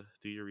gotta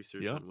do your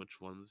research Yeah. on which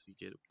ones you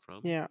get it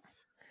from. Yeah.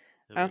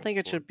 and I don't think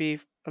it explore. should be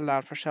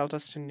allowed for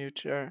shelters to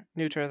neuter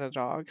the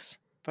dogs,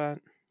 but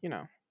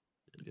Yeah.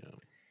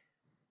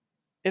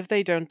 if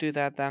they don't do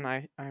that, then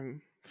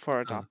I'm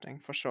for adopting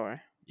for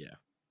sure. Yeah.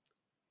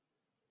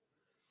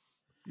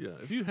 Yeah.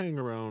 If you hang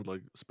around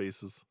like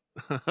spaces,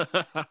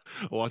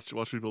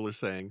 watch people are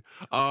saying.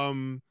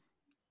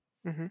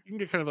 Hmm. You can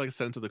get kind of like a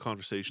sense of the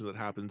conversation that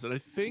happens, and I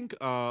think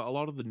a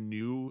lot of the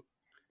new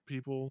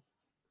people,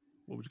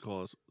 what would you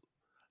call us?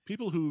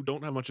 People who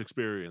don't have much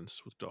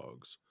experience with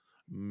dogs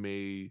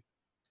may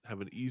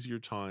have an easier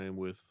time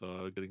with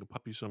getting a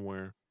puppy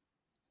somewhere.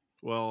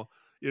 Well,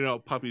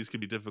 puppies can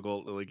be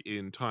difficult, like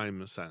in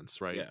time sense,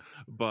 right? Yeah.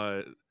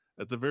 But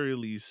at the very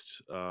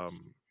least,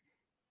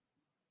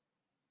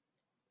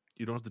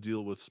 you don't have to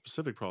deal with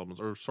specific problems,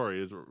 or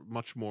sorry, it's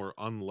much more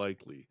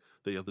unlikely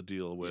that you have to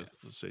deal with,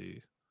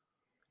 say,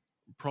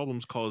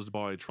 problems caused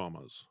by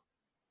traumas.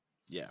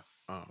 Yeah.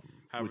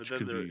 However, which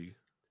could be,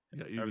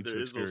 you need there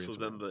some is also experience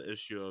then around. the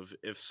issue of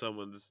if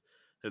someone's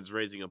is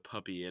raising a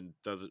puppy and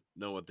doesn't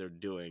know what they're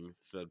doing,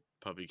 the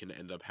puppy can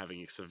end up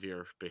having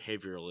severe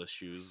behavioral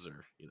issues,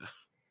 or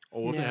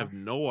Oh, if they Yeah. have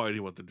no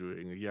idea what they're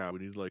doing, we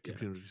need like Yeah.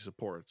 community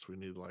supports. We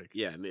need like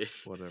yeah,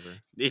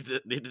 whatever. need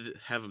to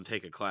have them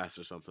take a class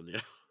or something.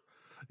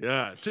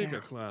 Yeah, take Yeah.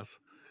 a class.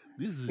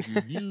 This is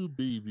your new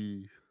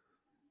baby.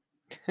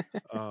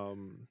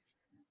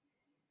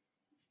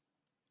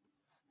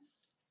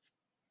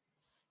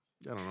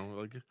 I don't know.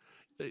 Like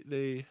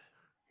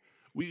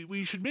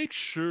we should make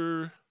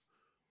sure.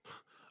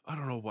 I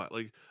don't know what,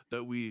 like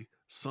that we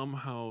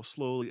somehow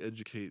slowly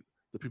educate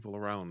the people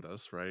around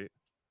us, right?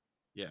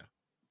 Yeah.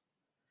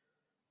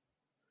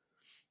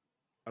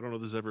 I don't know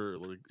if there's ever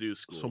like Zoo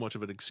school. so much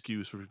of an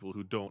excuse for people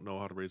who don't know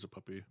how to raise a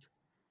puppy.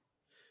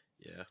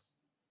 Yeah.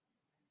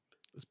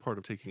 It's part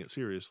of taking it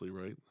seriously,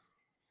 right?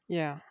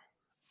 Yeah.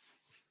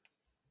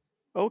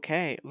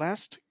 Okay,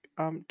 last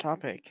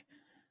topic,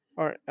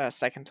 or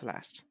second to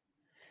last.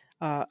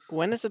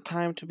 When is it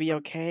time to be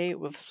okay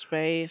with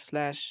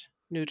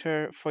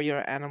spay/neuter for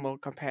your animal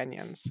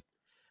companions?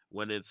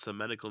 When it's a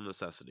medical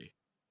necessity.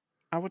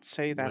 I would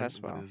say that as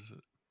When well. is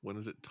it? When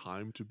is it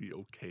time to be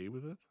okay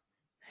with it?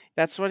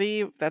 That's what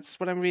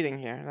I'm reading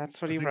here.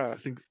 That's what I he think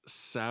wrote.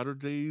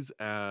 Saturdays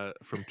at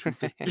from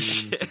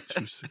 2:15 to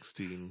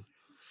 2:16,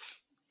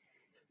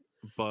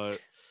 but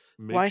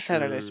make Why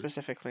Saturday sure.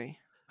 specifically?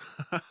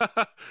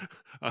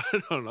 I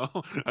don't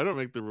know. I don't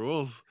make the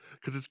rules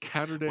because it's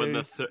When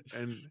the Catterday,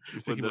 and you're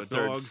when thinking the about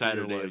third dogs, and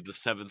you're Saturday like, of the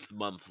 7th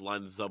month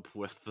lines up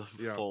with the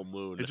yeah. full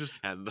moon, It just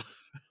and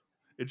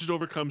it just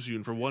overcomes you,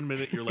 and for 1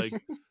 minute you're like,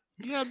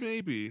 yeah,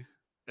 maybe,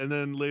 and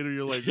then later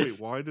you're like, wait,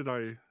 why did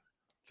I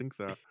think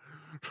that?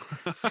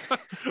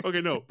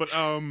 Okay, no, but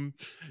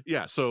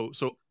yeah. So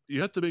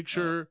you have to make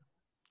sure,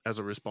 as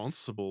a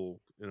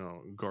responsible,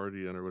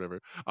 guardian or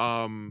whatever,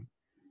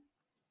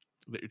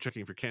 that you're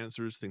checking for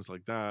cancers, things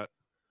like that.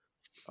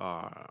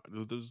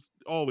 There's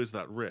always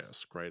that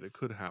risk, right? It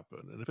could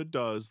happen, and if it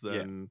does, yeah,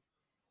 then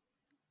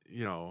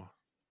you know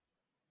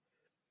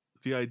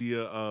the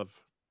idea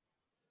of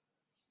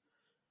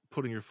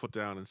putting your foot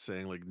down and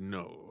saying like,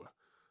 no,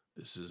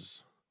 this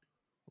is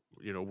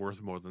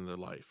worth more than their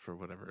life or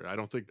whatever. I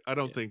don't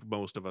Yeah. think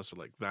most of us are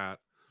like that.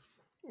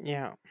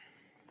 Yeah.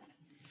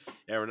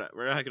 yeah, we're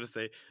not gonna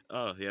say,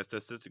 oh, he has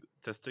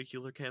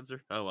testicular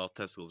cancer. Oh well,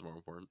 testicles are more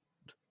important.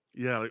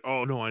 Yeah, like,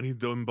 oh no, I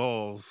need them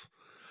balls.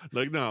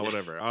 Like, no, Yeah.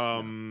 whatever.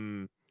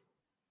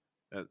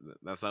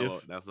 That's not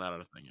If that's not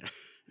our thing here.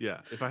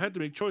 yeah, if I had to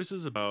make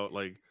choices about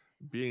like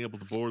being able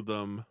to board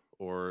them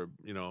or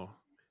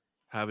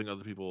having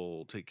other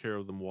people take care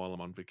of them while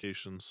I'm on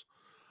vacations,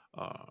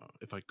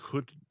 if I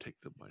could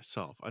take them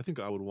myself, I think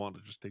I would want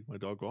to just take my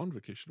dog on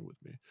vacation with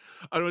me.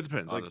 I don't know, it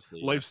depends. Like Honestly,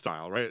 yeah.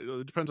 lifestyle, right?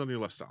 It depends on your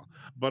lifestyle.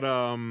 But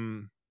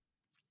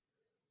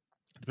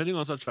depending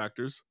on such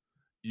factors,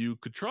 you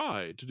could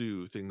try to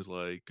do things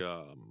like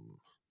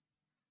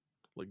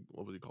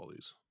what would you call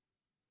these?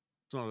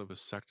 It's not a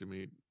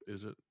vasectomy,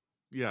 is it?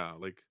 Yeah,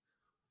 like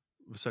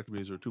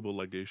vasectomies or tubal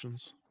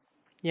ligations.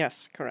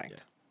 Yes,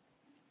 correct.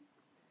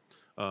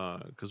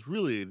 Because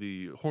really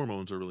the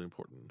hormones are really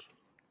important.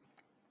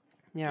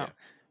 Yeah. Yeah.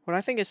 What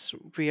I think is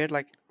weird,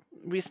 like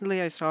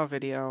recently I saw a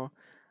video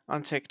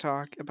on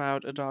TikTok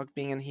about a dog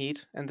being in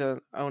heat and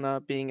the owner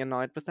being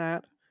annoyed with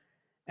that.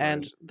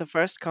 And Right. the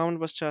first comment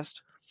was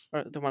just,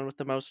 or the one with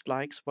the most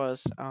likes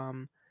was,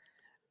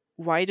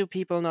 why do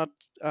people not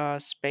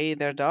spay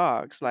their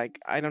dogs? Like,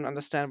 I don't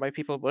understand why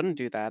people wouldn't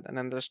do that. And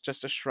then there's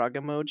just a shrug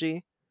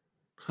emoji.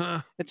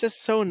 Huh. It's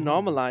just so Hmm.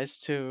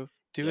 normalized to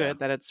do Yeah. it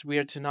that it's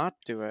weird to not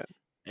do it.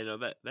 I know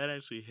that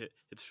actually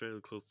it's fairly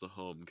close to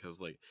home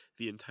because like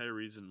the entire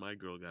reason my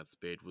girl got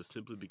spayed was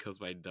simply because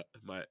my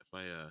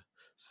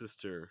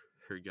sister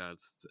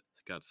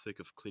got sick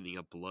of cleaning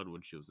up blood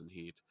when she was in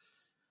heat.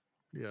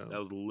 Yeah. That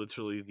was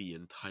literally the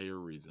entire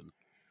reason.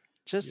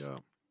 Just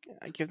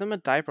Yeah. give them a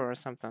diaper or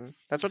something.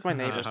 That's what my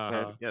neighbors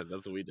did. Yeah,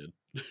 that's what we did.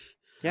 An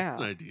Yeah.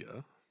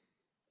 idea.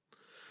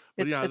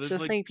 But It's yeah, it's there's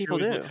the like thing She people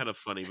always do. looked kind of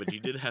funny, but you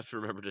did have to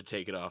remember to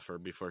take it off her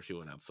before she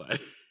went outside.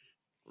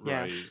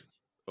 Yeah. right.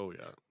 Oh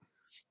yeah.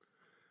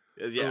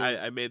 Yeah,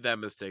 So- I made that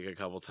mistake a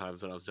couple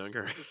times when I was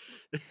younger.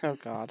 Oh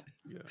God.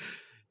 Yeah.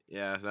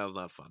 Yeah, that was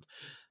not fun.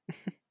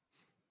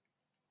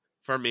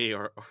 For me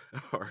or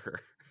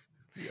her.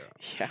 Yeah.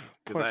 Yeah.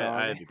 Because Poor dog.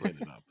 I had to clean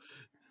it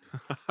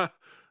up.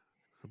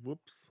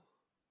 Whoops.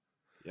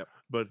 Yep.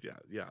 But yeah.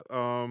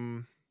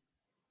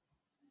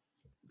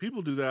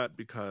 People do that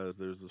because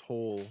there's this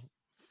whole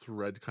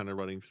thread kind of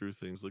running through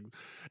things. Like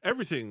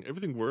everything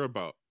we're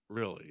about,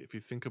 really. If you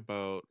think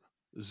about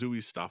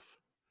Zooey stuff,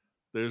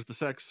 there's the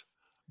sex,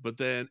 but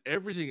then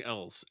everything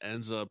else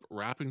ends up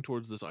wrapping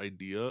towards this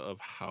idea of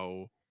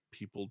how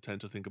people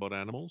tend to think about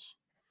animals,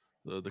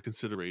 the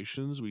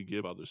considerations we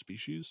give other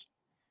species.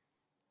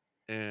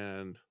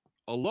 And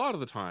a lot of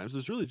the times,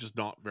 there's really just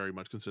not very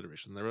much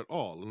consideration there at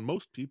all. And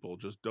most people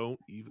just don't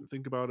even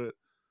think about it.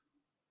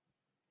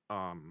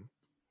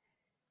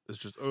 It's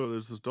just, oh,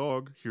 there's this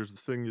dog. Here's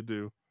the thing you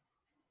do.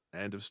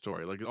 End of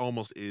story. Like, it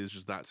almost is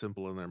just that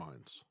simple in their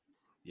minds.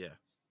 Yeah.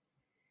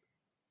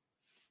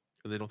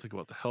 And they don't think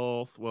about the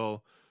health.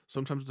 Well,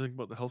 sometimes they think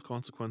about the health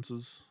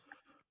consequences.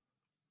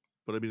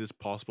 But I mean, it's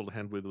possible to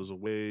hand those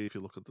away if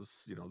you look at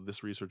this,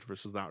 this research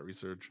versus that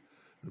research.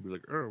 It'd be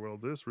like, oh, well,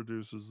 this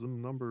reduces the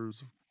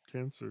numbers of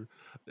cancer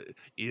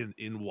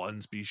in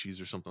one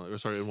species or something. Or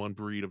sorry, in one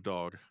breed of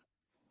dog.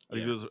 I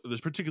think Yeah.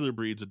 there's particular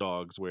breeds of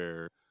dogs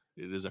where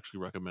it is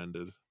actually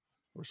recommended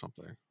or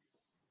something.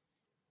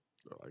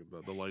 Or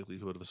like the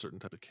likelihood of a certain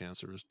type of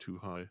cancer is too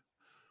high.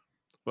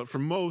 But for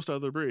most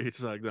other breeds,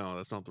 it's like, no,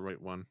 that's not the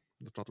right one.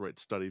 That's not the right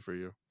study for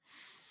you.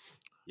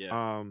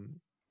 Yeah.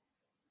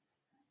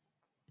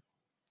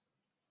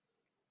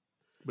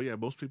 But yeah,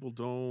 most people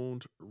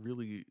don't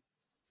really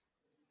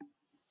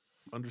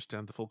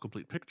understand the full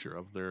complete picture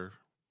of their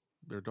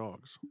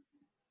dogs.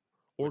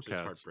 or Which is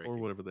cats, or heartbreaking.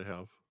 whatever they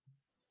have.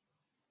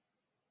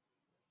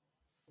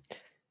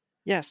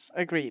 Yes,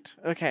 agreed.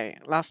 Okay,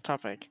 last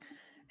topic.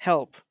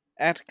 Help.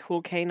 At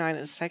Cool K9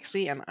 is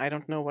sexy and I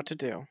don't know what to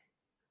do.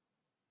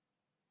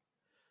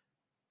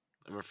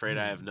 I'm afraid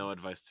I have no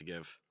advice to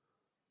give.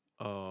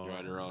 You're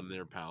on your own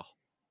there, pal.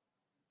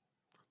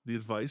 The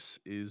advice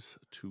is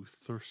to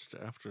thirst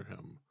after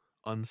him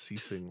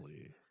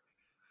unceasingly.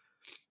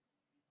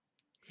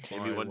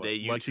 Maybe By one what? day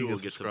you Liking too will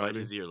and get to bite subscribing.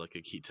 his ear like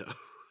a keto.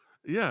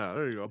 Yeah,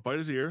 there you go. Bite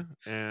his ear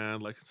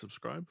and like and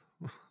subscribe.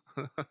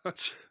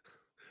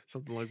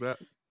 Something like that.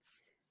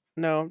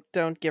 No,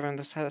 don't give him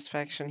the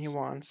satisfaction he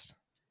wants.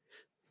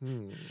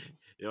 Hmm.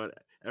 You know what?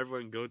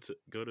 Everyone go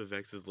to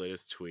Vex's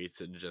latest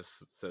tweets and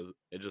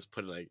just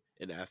put like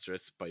an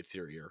asterisk bites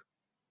your ear.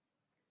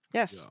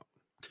 Yes,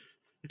 Yeah.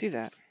 do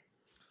that.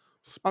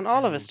 On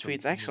all of Spam his with an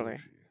tweets, actually.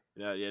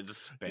 Yeah,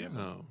 just spam him.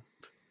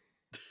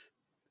 Yeah.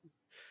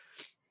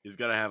 He's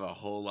gonna have a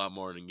whole lot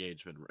more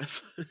engagement.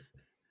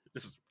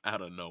 Just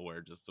out of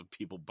nowhere, just of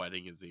people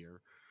biting his ear.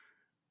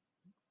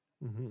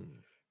 Mm-hmm.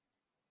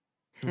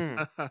 Hmm.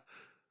 Here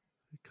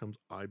comes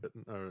eye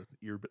bitten or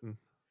ear bitten.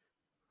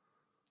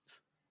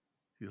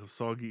 You have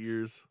soggy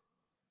ears.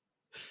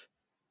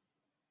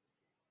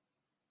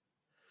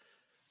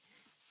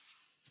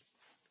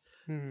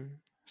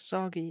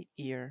 Soggy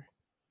ear.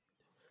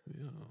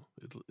 Yeah,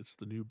 it's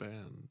the new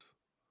band.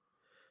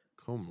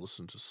 Come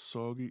listen to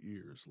Soggy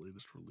Ears'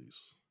 latest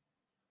release.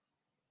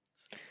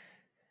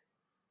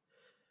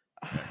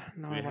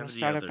 Now Do we I want have to any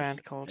start a other-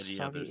 band called any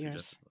Soggy other Ears.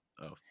 suggestions?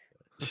 Oh,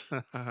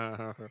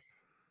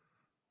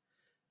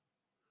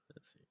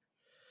 let's see.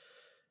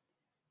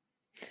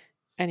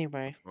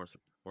 Anyway, What's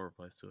more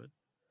replies to it?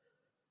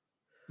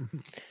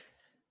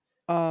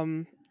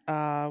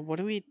 what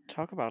do we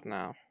talk about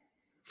now?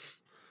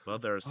 Well,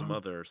 there are some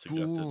other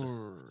suggested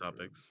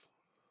topics.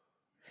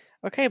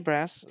 Okay,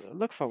 Brass,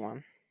 look for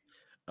one.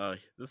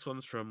 This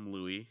one's from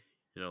Louis.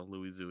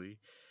 Louis Zooey.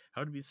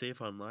 How to be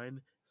safe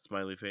online?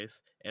 Smiley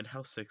face. And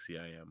how sexy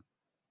I am.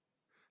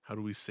 How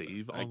do we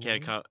save I online?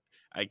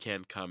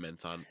 can't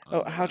comment on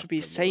Oh, the how last to be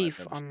part of the live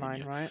safe I've seen online,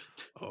 yet. right?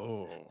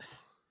 Oh.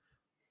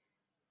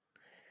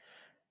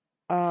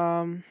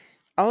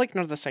 I'll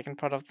ignore the second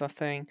part of the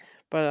thing,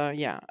 but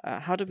yeah,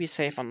 how to be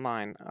safe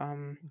online.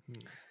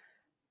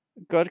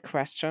 Good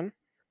question.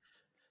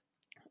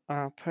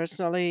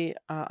 Personally,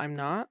 I'm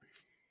not.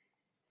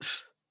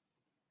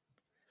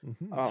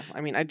 Mhm. Oh,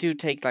 I mean, I do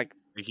take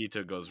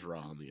Nikito goes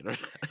raw on the internet.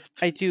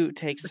 I do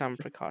take some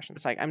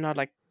precautions. Like, I'm not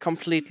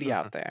completely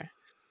out there.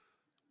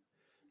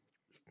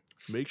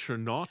 Make sure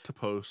not to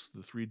post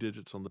the 3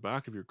 digits on the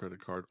back of your credit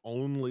card,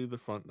 only the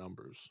front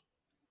numbers.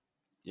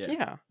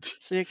 Yeah,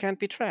 so you can't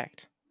be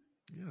tracked.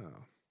 Yeah.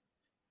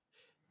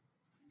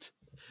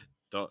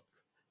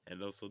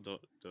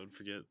 Don't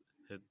forget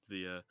hit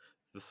the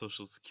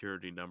social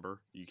security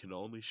number. You can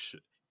only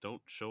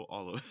don't show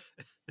all of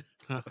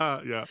it.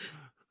 Yeah.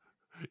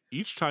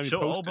 Each time you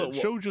Show all post but it,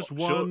 show just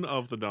one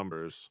of the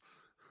numbers.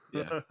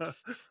 Yeah.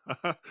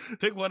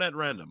 Pick one at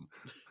random.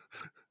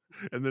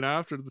 And then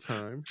after the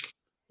time,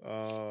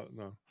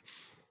 no.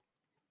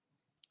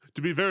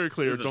 To be very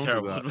clear, This is don't do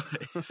terrible that.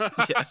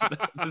 advice. Yeah,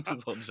 no, this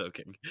is all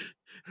joking.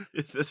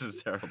 This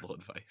is terrible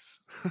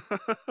advice.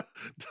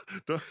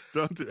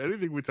 don't do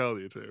anything we tell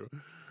you to.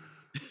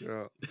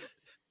 Yeah.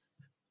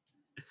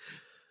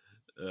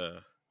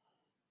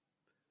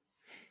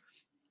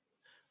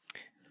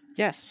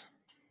 Yes,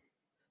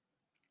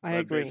 I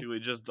agree. Basically,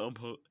 just don't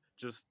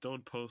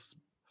post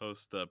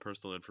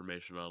personal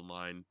information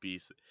online.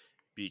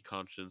 Be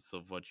conscious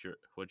of what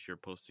you're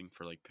posting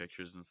for like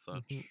pictures and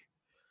such. Mhm.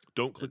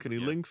 Don't click any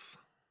yeah. links.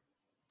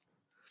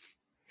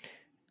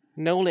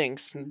 No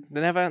links.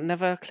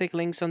 Never click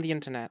links on the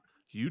internet.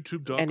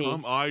 YouTube.com,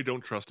 Any. I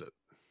don't trust it.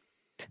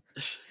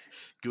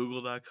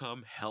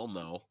 Google.com, hell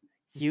no.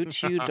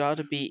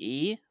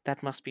 U2.be?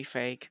 That must be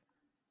fake.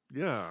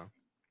 Yeah.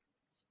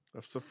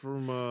 That's stuff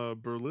from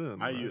Berlin.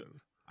 Right?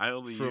 I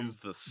only From use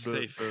the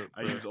safe.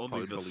 I use only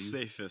probably the Belize.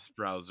 safest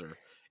browser,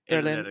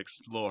 Berlin. Internet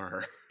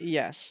Explorer.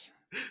 Yes.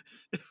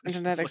 Which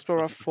Internet is, like, Explorer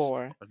the worst 4.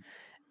 one.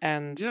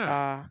 And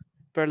Yeah.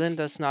 Berlin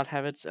does not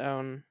have its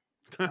own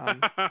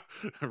Right.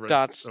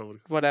 dot Oh,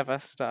 whatever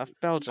stuff.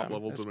 Belgium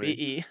Top-level is domain.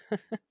 BE.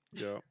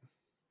 yeah.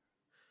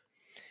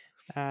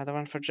 The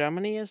one for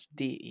Germany is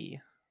DE.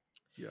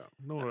 Yeah.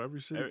 No,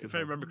 every city. If I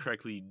remember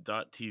correctly,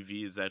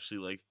 .tv is actually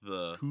like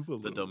the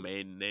Tuvalu.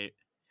 domain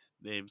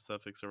name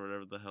suffix or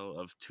whatever the hell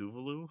of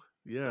Tuvalu.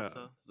 Yeah.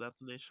 Is that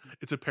the nation?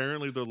 It's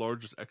apparently their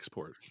largest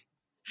export.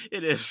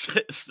 It is.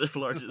 It's their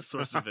largest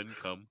source of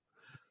income,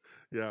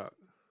 Yeah.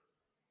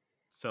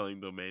 selling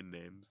domain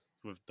names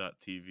with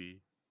 .tv.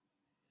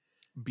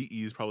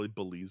 BE is probably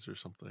Belize or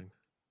something.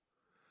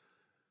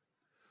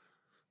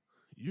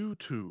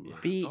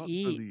 U2.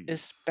 BE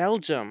is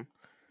Belgium.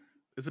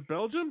 Is it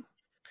Belgium?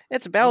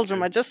 It's Belgium.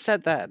 Okay. I just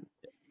said that.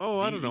 Oh,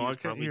 I don't DE know. I is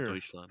can't probably hear.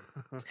 Deutschland.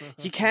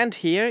 You can't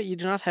hear? You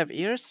do not have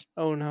ears?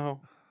 Oh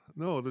no.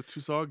 No, they're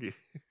too soggy.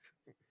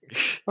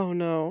 Oh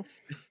no.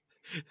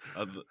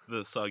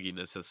 The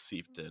sogginess has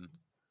seeped in.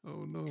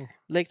 Oh no.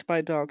 Licked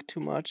by dog too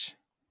much.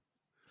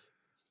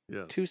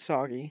 Yes. Too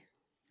soggy.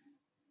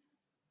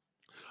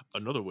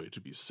 Another way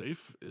to be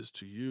safe is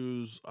to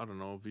use, I don't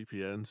know,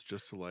 VPNs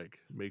just to like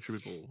make sure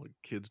people, like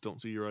kids,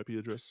 don't see your IP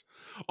address.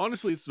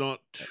 Honestly, it's not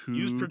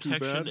Use too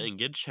protection bad. and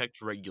get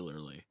checked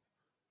regularly.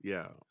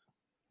 Yeah.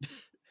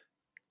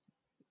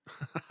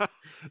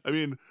 I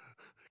mean,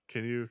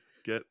 can you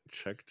get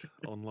checked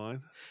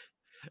online?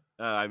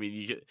 I mean,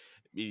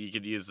 you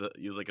could use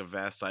like a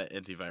vast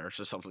antivirus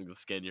or something to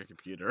scan your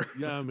computer.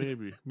 Yeah,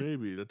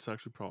 maybe that's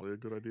actually probably a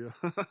good idea.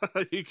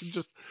 you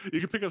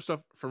can pick up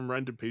stuff from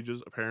random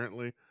pages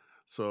apparently.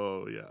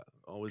 So yeah,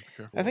 always be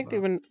careful. I think the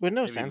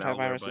Windows Maybe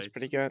antivirus is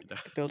pretty Malwarebytes, good. you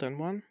know. The built-in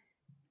one.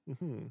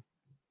 Hmm.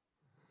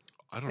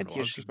 I don't It know. I've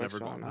usually just never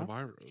works well gotten a enough.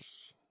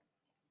 virus.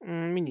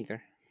 Me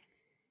neither.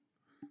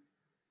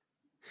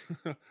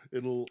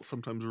 It'll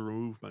sometimes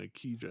remove my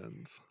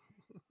keygens,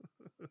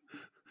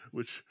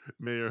 which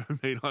may or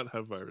may not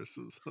have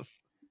viruses.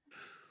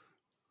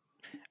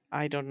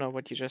 I don't know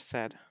what you just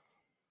said.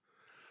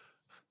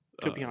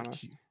 To be Uh,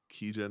 honest.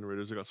 key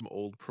generators. I got some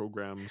old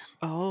programs.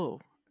 Oh,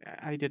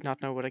 I did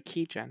not know what a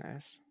keygen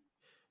is.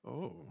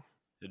 Oh,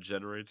 It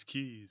generates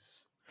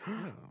keys.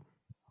 yeah.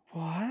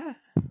 What?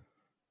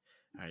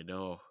 I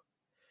know.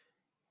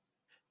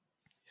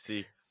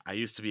 See, I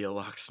used to be a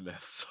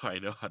locksmith, so I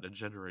know how to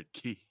generate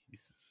keys.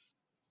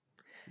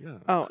 Yeah.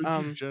 Oh,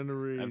 Could you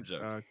generate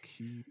joking. a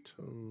key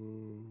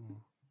to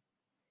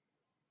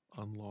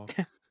unlock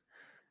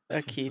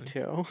A key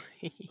something?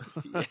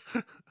 to.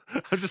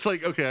 I'm just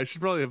like, okay, I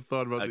should probably have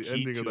thought about A the key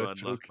ending to of that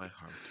unlock joke. my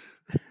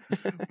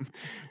heart.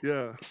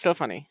 Yeah. Still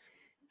funny.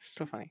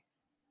 Still funny.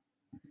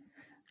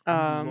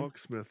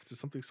 Locksmith to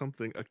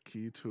something, a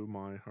key to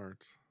my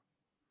heart.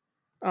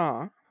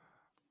 Aw.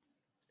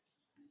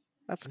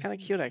 That's kind of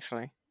Mhm. cute,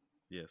 actually.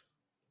 Yes.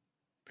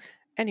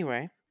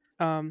 Anyway,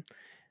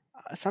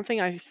 something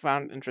I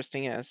found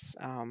interesting is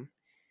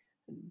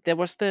there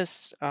was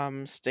this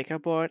sticker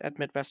board at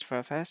Midwest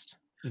Fur Fest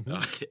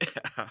Oh,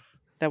 yeah.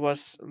 that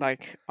was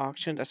like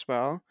auctioned as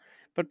well.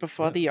 But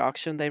before Yeah. the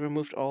auction, they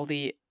removed all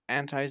the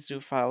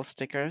anti-zoophile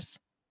stickers.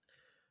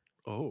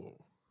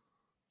 Oh.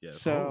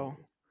 Yes. So,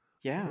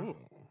 yeah.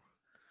 Oh.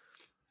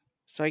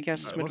 So I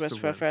guess I must Midwest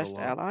have Fur read for a Fest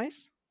lot.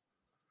 allies?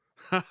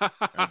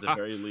 At the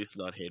very least,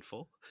 not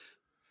hateful.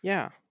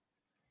 Yeah.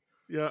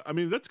 Yeah, I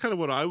mean that's kind of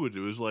what I would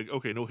do. Is like,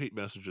 okay, no hate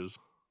messages.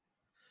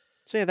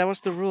 So yeah, that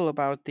was the rule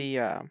about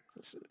the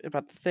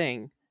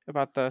thing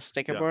about the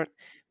sticker Yeah. board.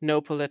 No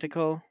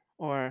political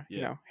or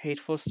Yeah.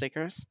 hateful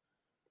stickers.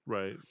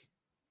 Right.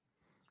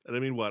 And I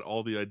mean, what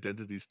all the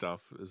identity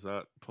stuff is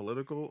that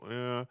political?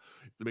 Yeah,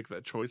 they make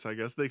that choice. I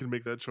guess they can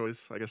make that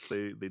choice. I guess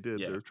they did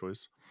Yeah. their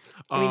choice.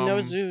 I mean,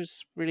 no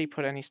zoos really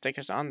put any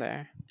stickers on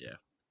there.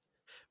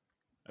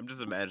 I'm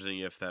just imagining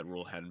if that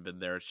rule hadn't been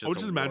there. It's I just would a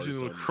just war imagine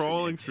them zone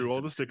crawling between through all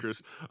the antis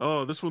stickers.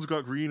 Oh, this one's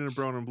got green and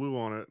brown and blue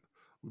on it.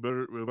 We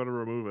better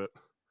remove it.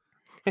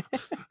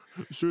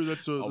 Sure,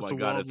 that's a Oh that's my a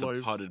god, it's a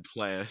wildlife. potted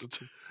plant.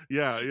 It's-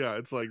 yeah,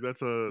 it's like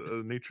that's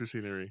a nature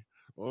scenery.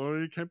 Oh,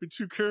 you can't be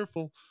too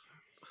careful.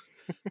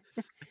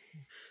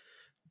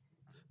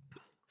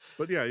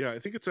 But yeah, I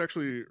think it's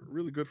actually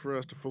really good for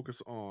us to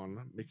focus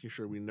on making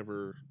sure we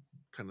never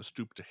kind of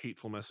stoop to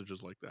hateful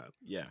messages like that.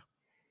 Yeah.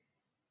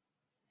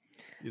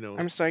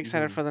 I'm so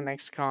excited even- for the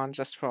next con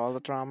just for all the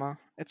drama.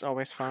 It's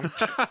always fun.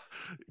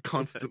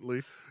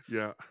 constantly.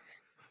 Yeah.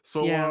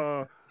 So,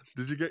 Yeah.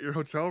 did you get your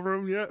hotel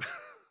room yet?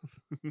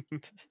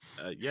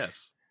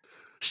 Yes.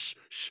 Shh,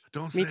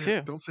 don't Me say too.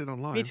 it. Don't say it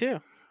online. Me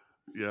too.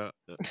 Yeah.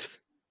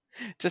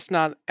 Just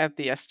not at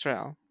the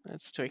Estrel.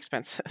 It's too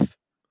expensive.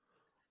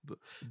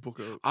 Book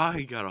a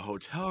I got a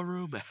hotel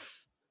room.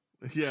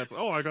 yes.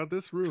 Oh, I got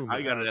this room.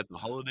 I got it at the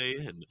Holiday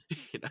Inn.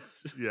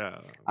 Yeah.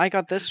 I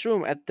got this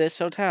room at this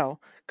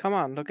hotel. Come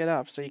on, look it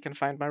up so you can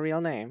find my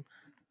real name.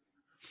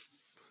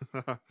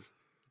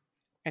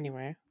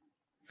 Anyway,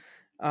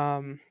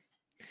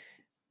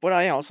 what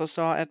I also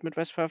saw at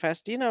Midwest Fur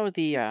Fest, do you know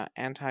the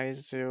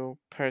anti-zoo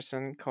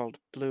person called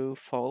Blue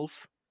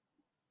Wolf?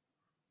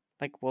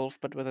 Like wolf,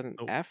 but with an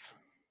Nope. F?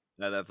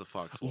 No, that's a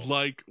fox wolf.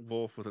 Like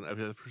wolf with an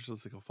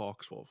it's like a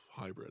fox wolf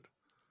hybrid.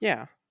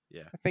 Yeah,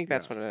 Yeah. I think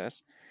that's Yeah. what it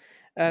is.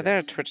 They're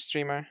a Yes. Twitch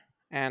streamer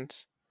and,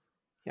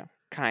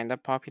 kind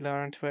of popular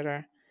on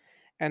Twitter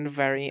and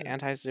very Okay.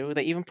 anti-zoo.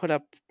 They even put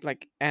up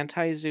like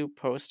anti-zoo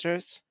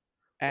posters.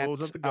 At, Oh, is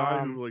that the guy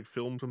who like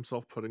filmed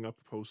himself putting up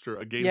a poster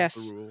against Yes.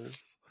 the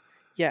rules?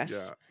 Yes.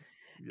 Yeah.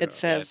 It Yeah, I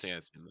says, think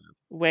I've seen that.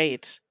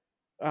 wait,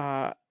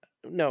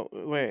 no,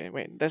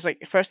 wait. There's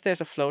like, first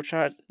there's a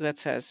flowchart that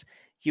says,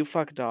 you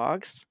fuck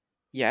dogs?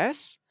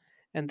 Yes.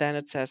 And then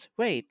it says,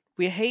 wait,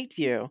 we hate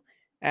you.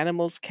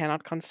 Animals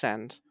cannot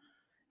consent.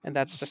 And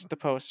that's just the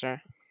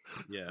poster.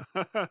 Yeah.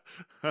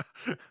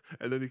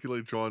 And then you can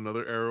like draw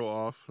another arrow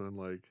off and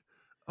like,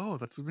 oh,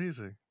 that's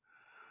amazing.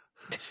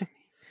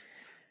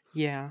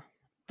 Yeah.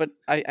 But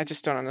I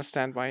just don't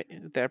understand why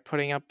they're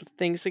putting up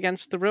things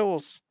against the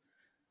rules.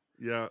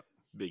 Yeah.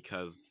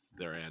 Because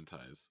they're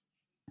antis.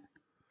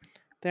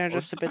 They're Oh,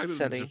 just a the bit fact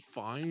that they silly.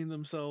 define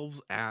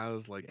themselves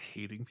as like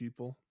hating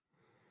people.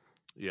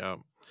 Yeah.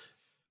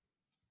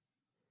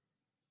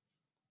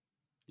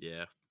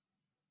 Yeah.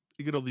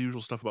 You get all the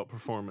usual stuff about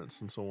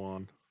performance and so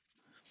on.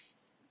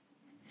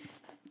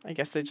 I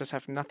guess they just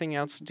have nothing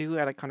else to do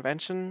at a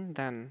convention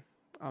than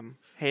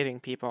hating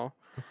people.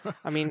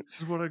 I mean,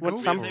 This is what I what go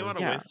some- They for. want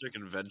to yeah. waste their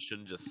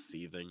convention just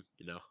seething,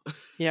 you know.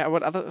 Yeah,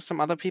 what some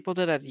other people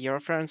did at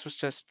Eurofriends was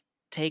just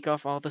take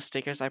off all the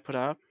stickers I put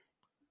up.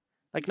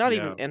 Like not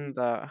even Yeah. in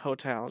the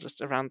hotel, just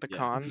around the Yeah.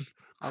 con. Just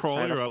outside,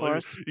 crawling of around.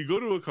 course. You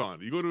go to a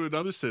con, you go to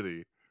another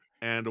city,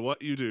 and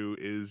what you do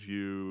is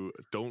you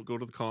don't go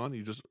to the con.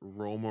 You just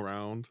roam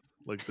around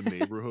like the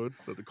neighborhood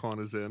that the con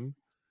is in.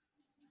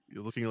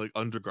 You're looking like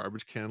under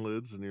garbage can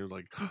lids, and you're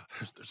like,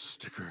 "There's a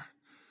sticker.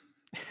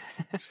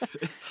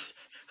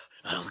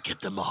 I'll get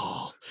them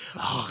all.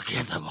 I'll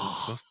get them This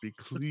all. must be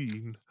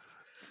clean."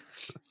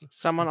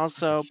 Someone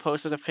also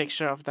posted a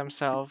picture of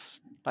themselves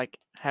like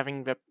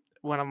having ripped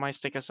one of my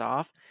stickers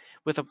off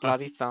with a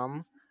bloody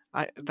thumb.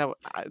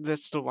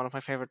 That's still one of my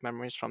favorite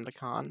memories from the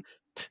con.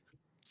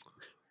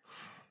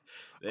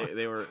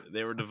 They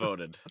were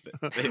devoted.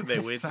 They I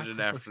wasted an sacrificed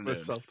afternoon.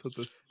 myself to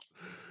this.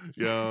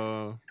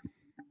 Yeah.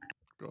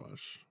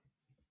 Gosh.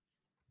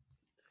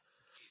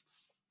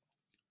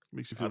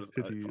 Makes you feel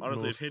pity.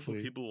 Honestly, if mostly. hateful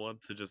people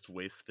want to just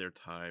waste their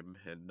time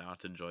and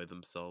not enjoy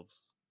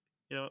themselves,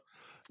 you know,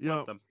 Yeah.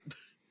 let them.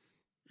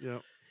 Yeah.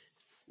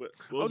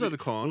 We'll I was be- at the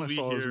con. we'll I be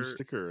saw his here-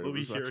 sticker. It We'll be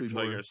was here actually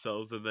enjoying more.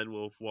 ourselves, and then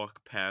we'll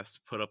walk past,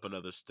 put up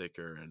another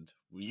sticker, and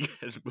we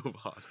can move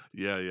on.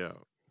 Yeah, yeah.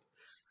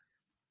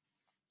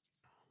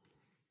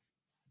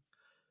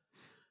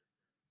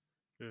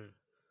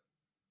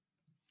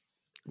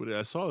 But yeah,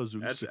 I saw a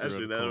Zoom sticker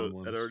Actually, at the con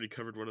once. that already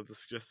covered one of the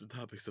suggested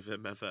topics of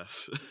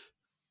MFF.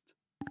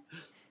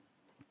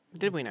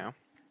 Did we know?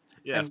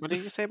 Yeah, And what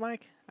did you say,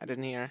 Mike? I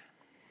didn't hear.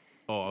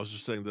 Oh, I was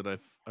just saying that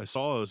I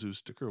saw a Zoo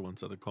sticker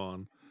once at a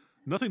con.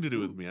 Nothing to do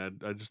with me.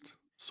 I just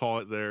saw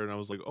it there and I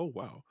was like, oh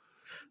wow.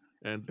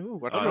 And Ooh,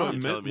 what I don't know, about it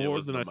you're meant telling me it more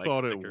wasn't than a I Mike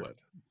thought it sticker. would.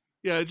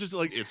 Yeah, it's just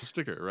like it's a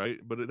sticker, right?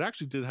 But it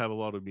actually did have a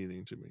lot of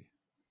meaning to me.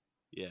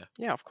 yeah.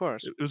 Yeah, of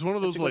course. It was one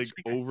of It's those a good like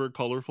sticker. over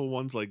colorful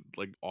ones, like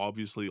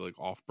obviously like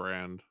off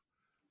brand.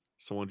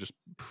 Someone just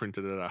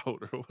printed it out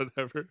or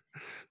whatever.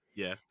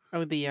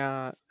 Oh,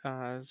 the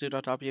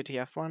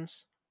zoo.wtf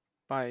ones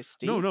by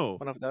Steve. No.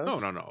 One of those.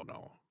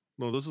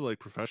 No, those are like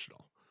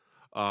professional.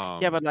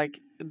 Yeah, but like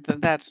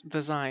that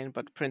design,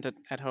 but printed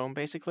at home,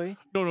 basically.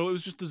 No, it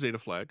was just the Zeta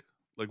flag.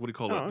 Like what do you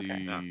call Oh, it?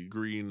 okay. The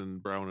green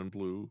and brown and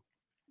blue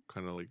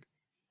kind of like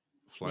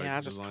flag Yeah, I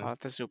just design. call it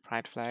the Zoo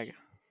Pride flag.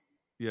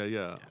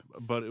 Yeah.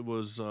 But it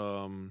was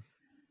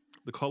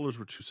the colors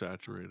were too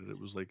saturated. It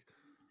was like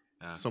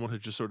someone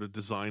had just sort of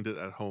designed it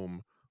at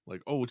home,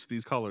 like, oh, it's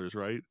these colors,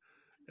 right?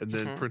 And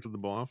then Mhm. printed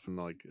them off, and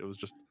like it was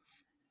just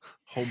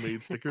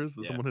homemade stickers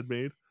that Yeah. someone had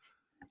made.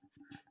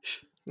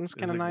 It's It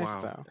kind of was like, nice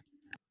wow. though.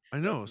 I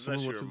know That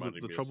someone went actually through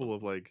reminded the me of trouble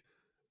of something. like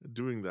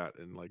doing that,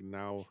 and like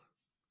now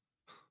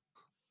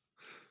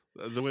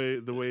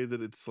the way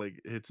that it's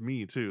like it's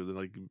me too. Then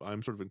like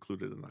I'm sort of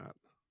included in that.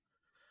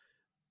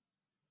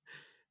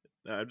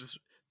 No, it's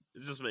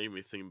just making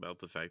me think about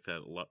the fact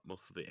that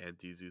most of the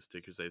anti-zoo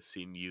stickers I've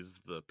seen use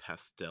the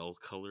pastel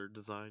color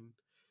design.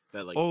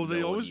 That like Oh, they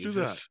no one always do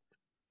that. uses.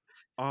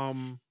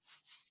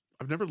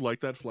 I've never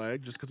liked that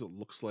flag just because it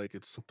looks like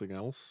it's something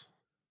else.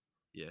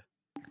 Yeah.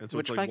 And so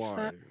Which it's like, flag is why?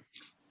 that?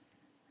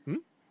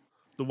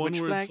 The one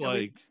Which where it's flag are we-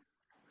 like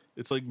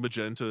it's like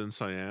magenta and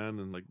cyan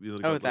and like they Oh,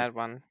 got, like- that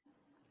one.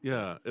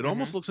 yeah. It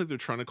almost looks like they're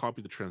trying to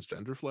copy the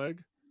transgender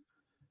flag,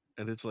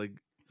 and it's like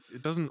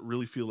it doesn't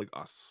really feel like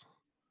us.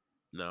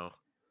 No,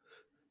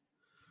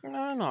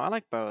 No, I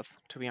like both,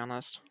 to be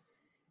honest.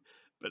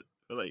 but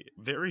like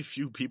very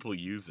few people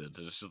use it.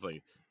 And it's just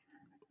like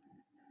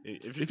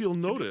If you'll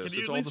can notice,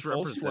 you it's at all the least false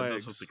represent us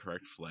flags. with the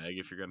correct flag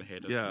if you're gonna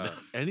hate us. Yeah,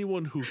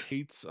 anyone who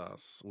hates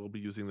us will be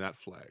using that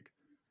flag.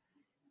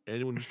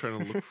 Anyone who's trying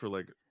to look for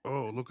like,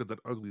 oh, look at that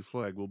ugly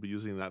flag, will be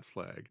using that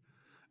flag.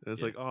 And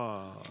it's Yeah. like,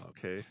 oh,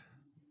 okay.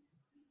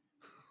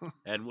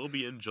 And we'll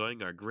be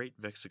enjoying our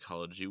great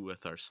vexicology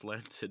with our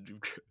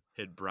slanted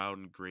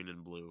brown, green,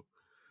 and blue.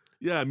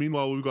 Yeah,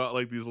 meanwhile we've got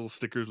like these little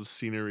stickers with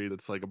scenery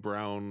that's like a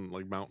brown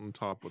like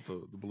mountaintop with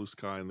the blue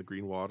sky and the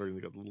green water, and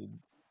they got the little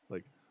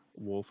like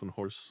wolf and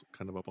horse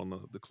kind of up on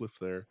the cliff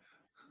there.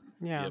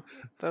 Yeah, Yep.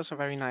 those are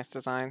very nice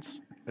designs.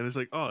 And it's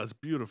like, oh, that's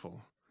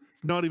beautiful.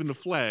 It's not even a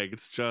flag,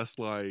 it's just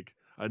like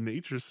a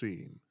nature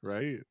scene,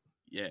 right?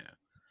 Yeah.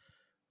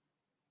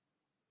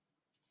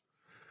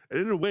 And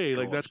in a way,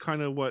 like that's Gorgeous.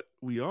 kind of what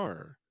we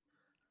are.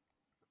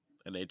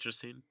 A nature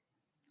scene?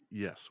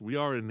 Yes, we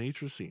are a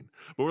nature scene.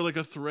 But we're like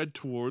a thread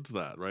towards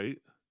that, right?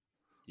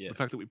 Yeah. The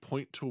fact that we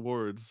point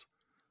towards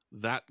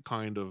that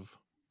kind of,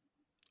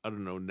 I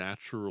don't know,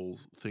 natural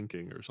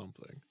thinking or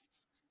something.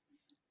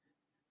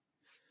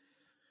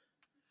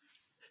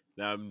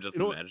 Now I'm just You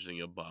know what?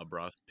 imagining a Bob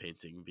Ross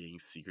painting being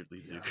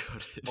secretly zoo Yeah.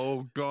 coded.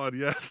 Oh God,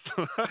 yes.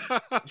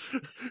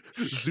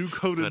 Zoo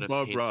coded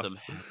Bob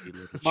Ross.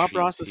 Bob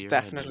Ross is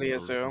definitely a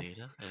zoo.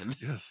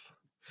 Yes.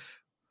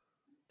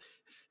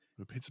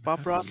 It paints some Bob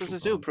happy Ross is little a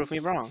zoo. bumps. Prove me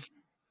wrong.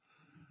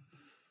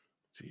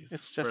 Jeez.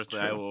 It's just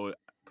Personally,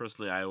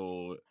 true. I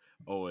will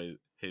always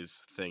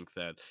think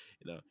that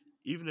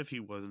even if he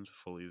wasn't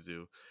fully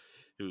Zoo,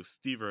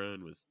 Steve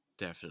Irwin was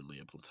definitely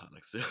a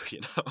platonic Zoo.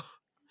 You know,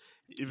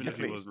 even At if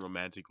he least. wasn't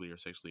romantically or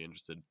sexually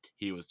interested,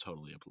 he was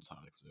totally a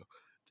platonic Zoo.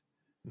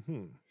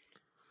 Hmm.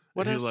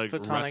 What he does like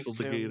platonic wrestled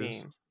the zoo gators.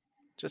 mean?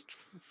 Just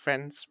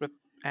friends with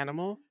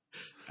animal?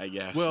 I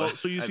guess. Well,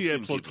 so you I've see, a seen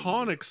people do that.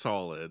 platonic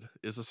solid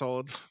is a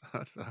solid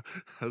that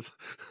has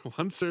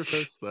one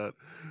surface that,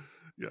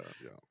 yeah.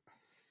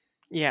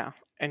 Yeah.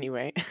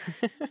 Anyway.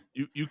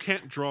 You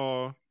can't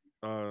draw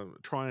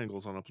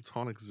triangles on a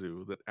platonic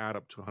zoo that add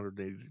up to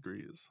 180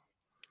 degrees.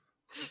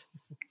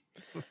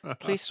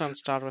 Please don't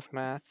start with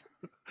math.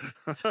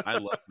 I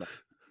love that.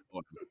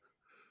 one.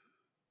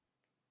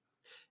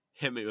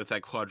 Hit me with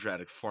that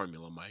quadratic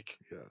formula, Mike.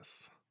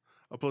 Yes.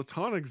 A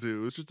platonic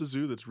zoo is just a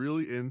zoo that's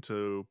really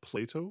into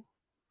Plato.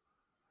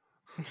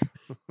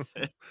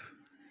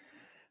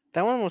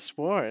 That one was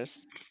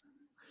worse.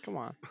 Come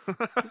on.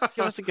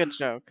 Give us a good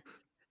joke.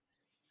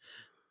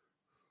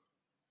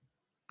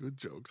 Good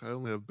jokes. I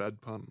only have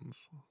bad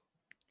puns.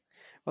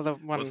 Well, the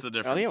one What's the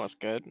earlier difference? was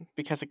good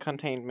because it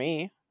contained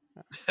me.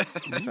 So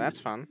that's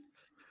Ooh. fun.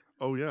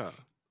 Oh yeah. All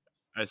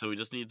right, so we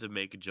just need to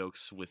make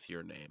jokes with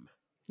your name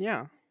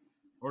Yeah.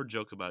 or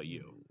joke about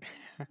you.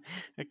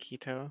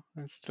 Akito.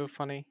 That's still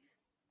funny.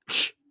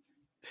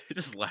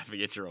 Just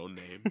laughing at your own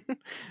name.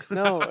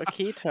 No,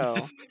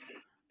 Akito.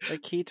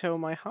 Akito,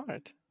 my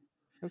heart.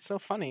 It's so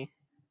funny.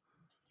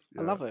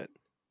 I love it.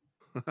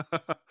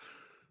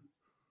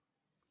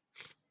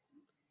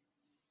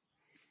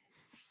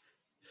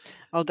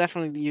 I'll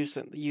definitely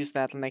use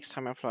that the next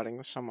time I'm flirting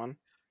with someone.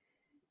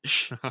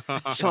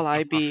 Shall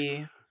I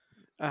be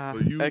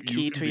Well, a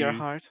key can to your be-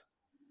 heart?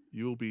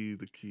 You'll be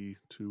the key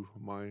to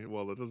my.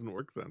 Well, that doesn't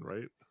work then,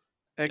 right?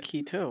 A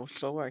key too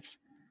still works.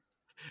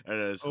 And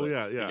it's Oh, like,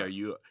 yeah, like, yeah. are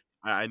you?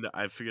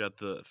 I figured out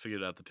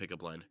the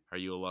pickup line. Are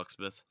you a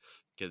locksmith?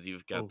 Because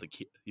you've got Oh. the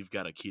key. You've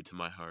got a key to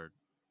my heart.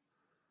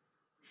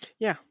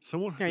 Yeah.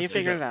 Someone has Yeah, to you say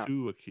figured that it out.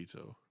 to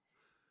Akito.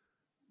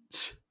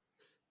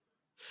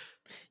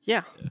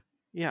 Yeah. Yeah.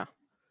 Yeah.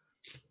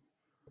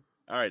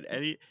 All right.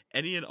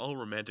 Any and all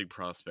romantic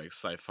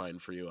prospects I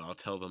find for you, I'll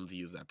tell them to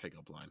use that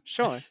pickup line.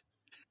 Sure.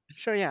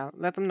 Sure, yeah.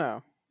 Let them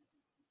know.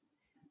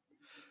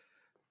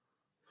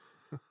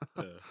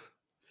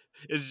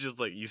 It's just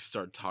like you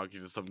start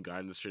talking to some guy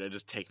in the street. I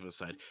just take him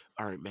aside.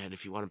 All right, man.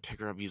 If you want to pick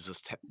her up, use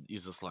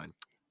this line.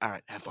 All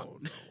right, have fun. Oh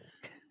no.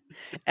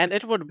 And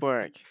it would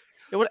work.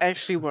 It would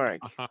actually work.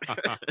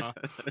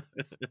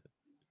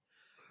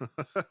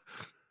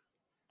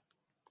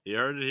 You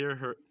heard it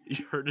here.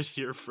 You heard it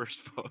here first,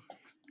 folks.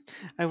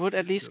 I would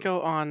at least Yes.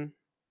 go on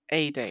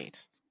a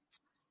date.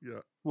 Yeah.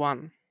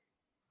 One.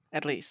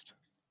 At least.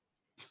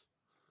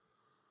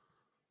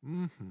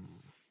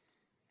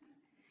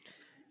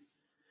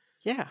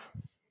 Yeah.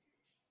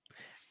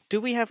 Do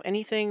we have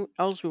anything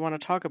else we want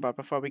to talk about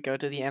before we go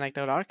to the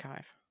anecdote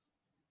archive?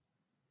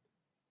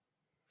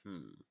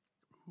 Hmm.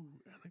 Ooh,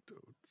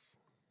 anecdotes.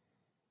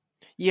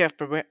 You have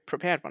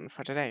prepared one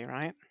for today,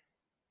 right?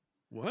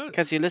 What?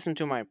 Because you listened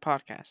to my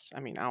podcast. I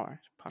mean,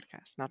 our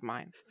podcast, not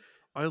mine.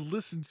 I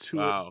listened to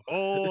Wow. it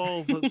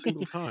all the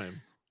single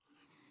time.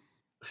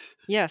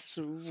 Yes.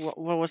 What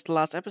was the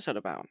last episode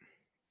about?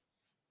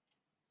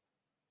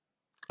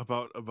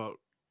 About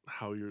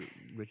how you're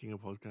making a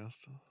podcast.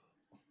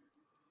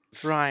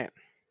 Right.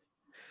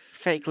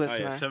 Fake Oh,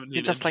 listener. yeah, 17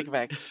 You're just like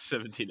Vex.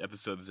 17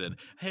 episodes in.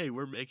 Hey,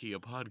 we're making a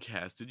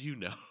podcast. Did you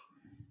know?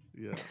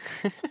 Yeah.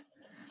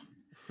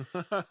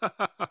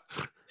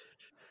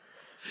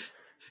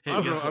 Hey,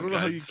 I guess don't know what,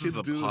 how guys? you This is kids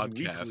the do this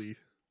podcast. weekly.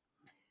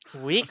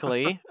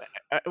 Weekly?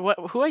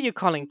 Who are you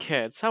calling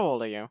kids? How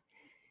old are you?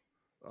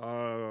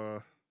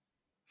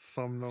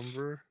 Some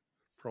number,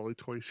 probably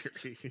twice your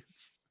age.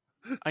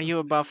 Are you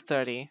above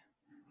 30?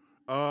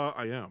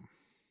 I am.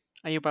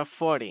 Are you above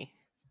 40?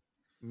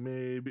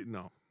 Maybe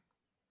no.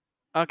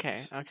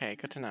 Okay,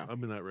 good to know.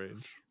 I'm in that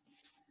range.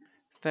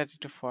 30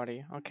 to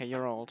 40. Okay,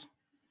 you're old.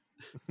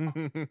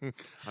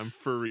 I'm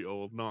furry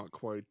old, not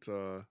quite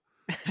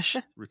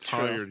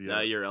retired yet.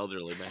 Now you're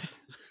elderly,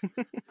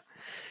 man.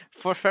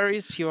 For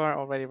furries, you are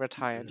already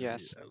retired, Very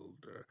yes.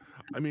 elder.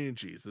 I mean,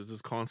 geez, there's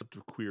this concept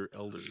of queer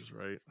elders,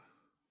 right?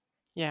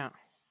 Yeah.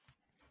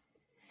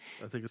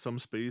 I think in some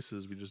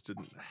spaces we just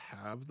didn't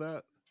have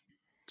that,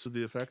 to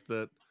the effect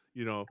that,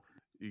 you know,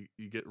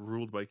 you get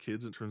ruled by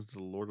kids and it turns into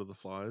the Lord of the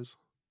Flies.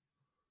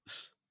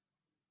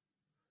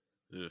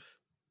 Ugh.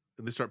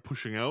 And they start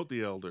pushing out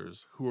the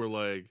elders who are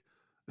like,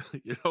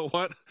 you know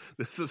what?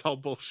 This is all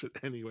bullshit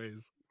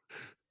anyways.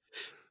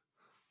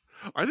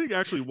 I think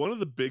actually one of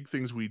the big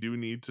things we do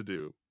need to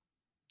do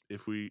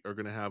if we are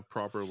going to have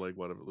proper, like,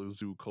 whatever,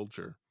 zoo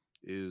culture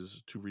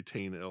is to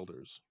retain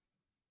elders.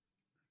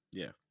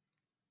 Yeah.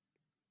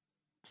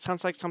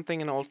 Sounds like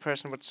something an old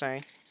person would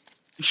say.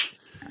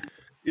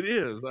 It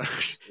is,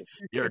 actually.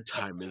 Your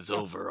time is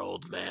over,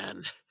 old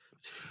man.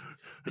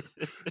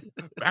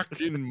 Back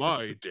in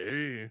my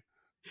day.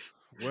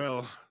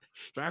 Well,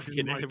 back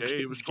in my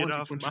day, it was Get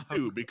off my-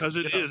 2022 because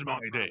it get off is my my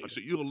day, property.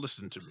 so you'll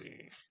listen to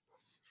me.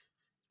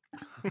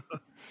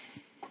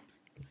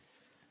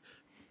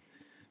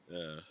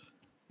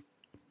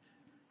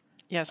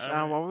 Yes.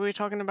 Alright. What were we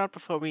talking about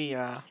before we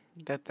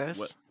did this?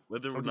 What,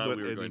 whether or Something not about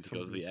we were Eddie going to go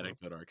to something the stuff.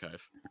 anecdote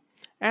archive.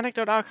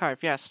 Anecdote archive.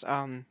 Yes.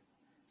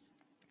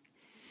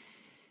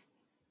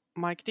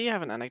 Mike, do you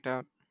have an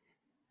anecdote?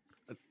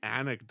 An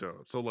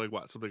anecdote. So like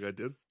what? Something I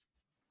did?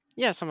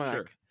 Yeah, something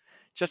Sure. like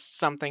just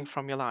something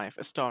from your life,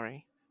 a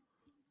story.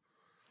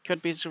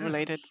 Could be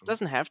related. so-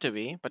 Doesn't have to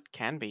be, but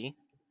can be.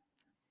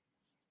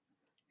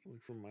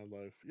 Something from my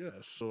life.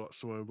 Yes.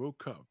 So I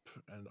woke up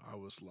and I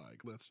was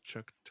like, let's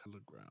check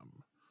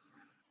Telegram.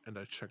 And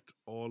I checked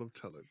all of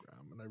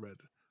Telegram and I read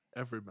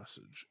every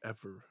message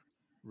ever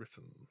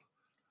written.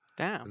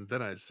 Damn. And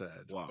then I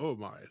said, Wow. oh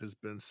my, it has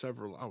been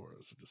several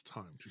hours. It is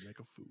time to make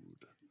a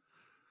food.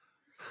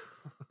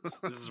 This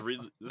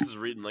is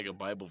reading like a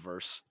Bible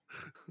verse.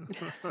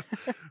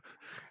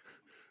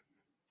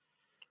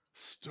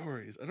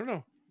 Stories. I don't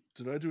know.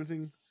 Did I do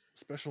anything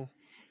special?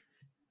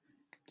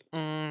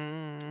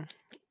 Do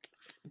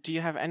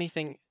you have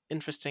anything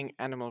interesting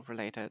animal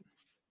related?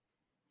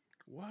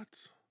 What?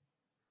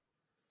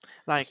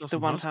 Like saw the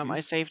some one time I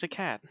huskies. saved a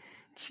cat.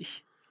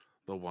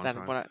 The one That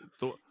time. what?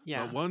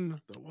 Yeah. The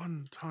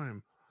one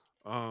time.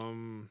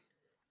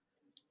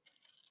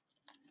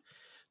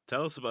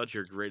 Tell us about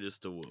your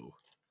greatest awoo.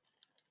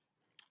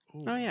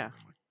 Oh, yeah.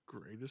 My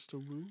greatest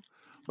awoo?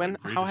 When?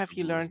 My How greatest have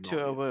you awoo learned has to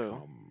not yet awoo?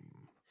 come.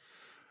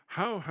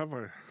 How have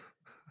I?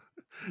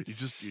 you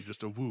just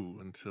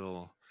awoo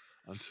until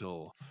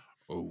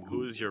oh.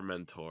 Who is your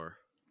mentor?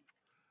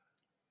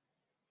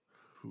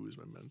 Who is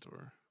my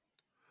mentor?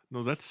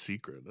 No, that's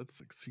secret.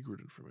 That's like secret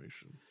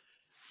information.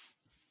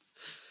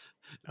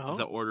 Oh.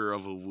 The Order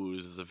of Awoos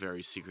is a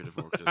very secretive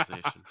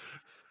organization.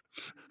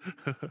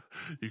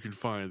 You can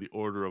find the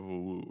Order of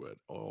Awoo at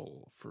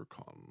all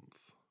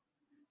FurCons.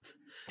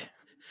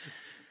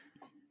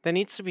 There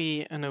needs to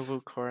be an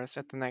awoo course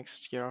at the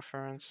next Year of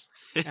Ferns,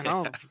 and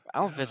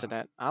I'll visit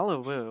it. I'll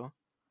awoo.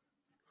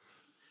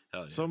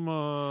 Hell yeah. Some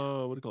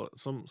what do you call it?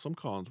 Some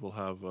cons will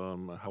have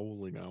a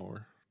howling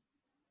hour.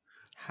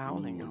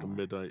 Howling Like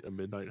hour. a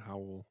midnight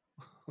howl.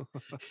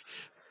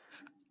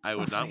 I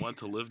would not Lovely. want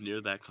to live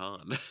near that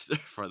con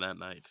for that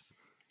night.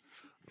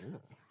 Oh.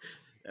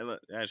 And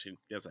actually,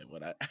 yes, I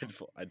would.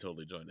 I'd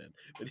totally join in.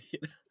 But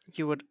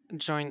You would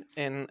join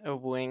in a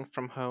wooing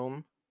from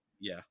home.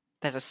 yeah,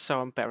 That is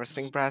so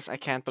embarrassing, Brass. I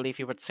can't believe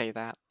you would say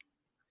that.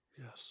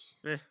 Yes.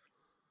 Eh.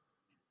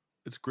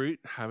 It's great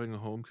having a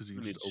home because you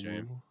Who can just needs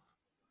shame? awoo,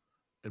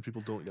 and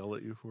people don't yell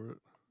at you for it.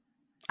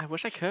 I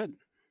wish I could.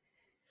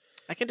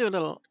 I can do a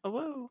little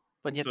awoo,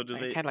 but yet so do I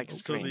they? can't like So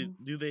scream.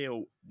 do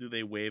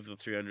they waive the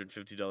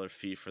 $350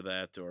 fee for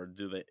that, or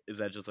do they? Is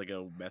that just like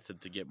a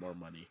method to get more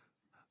money?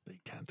 They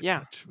can't Yeah.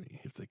 catch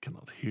me if they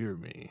cannot hear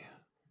me.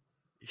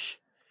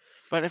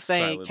 But if they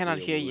Silently cannot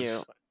hear you,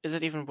 awoos. is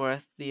it even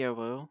worth the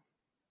awoo?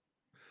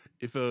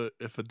 If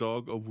a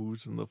dog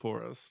awoos in the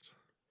forest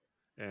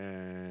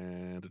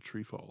and a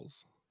tree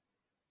falls,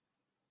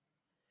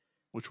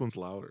 which one's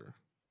louder?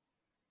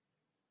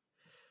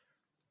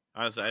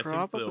 Honestly, I think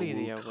Probably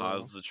the the awoo awoo.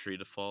 caused the tree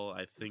to fall.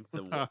 I think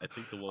the wolf.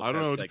 I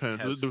don't know. has, It like,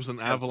 depends. has- There was an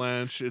has-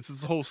 avalanche. It's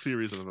a whole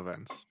series of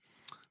events.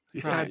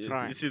 It Right, had to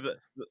right. You see that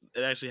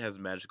it actually has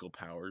magical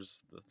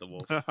powers. The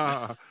wolf be.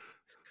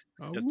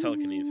 has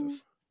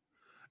telekinesis.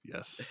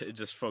 Yes. It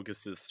just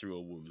focuses through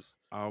awoos.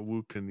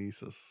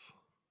 Awookinesis.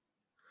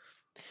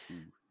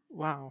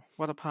 Wow,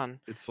 what a pun.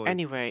 It's like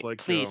Anyway, it's like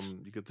please,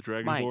 you get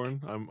the Mike. dragonborn.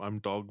 I'm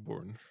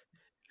dogborn.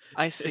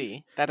 I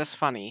see. That is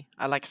funny.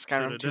 I like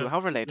Skyrim too. How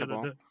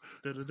relatable.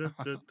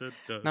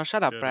 Now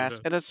shut up,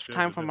 Brass. It is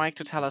time for Mike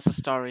to tell us a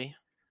story.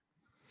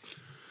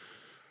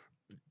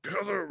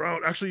 Gather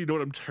around. Actually, you know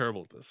what? I'm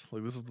terrible at this.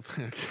 Like this is the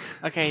thing.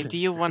 Okay, do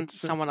you want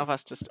one of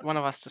us to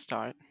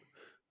start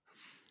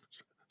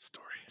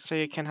Story? so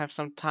you can have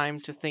some time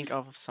to think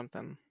of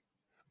something?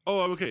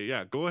 Oh, okay.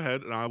 Yeah, go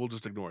ahead, and I will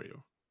just ignore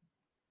you.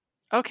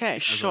 Okay,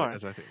 As sure. I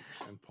think.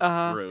 And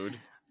pause. Rude.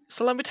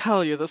 So let me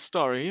tell you the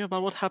story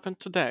about what happened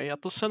today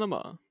at the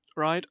cinema,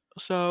 right?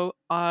 So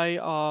I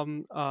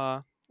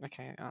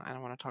okay, I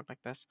don't want to talk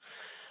like this.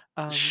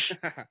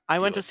 I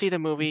went to it. see the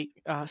movie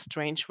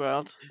Strange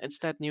World. It's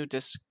that new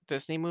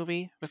Disney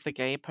movie with the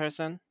gay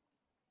person.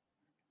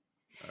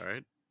 All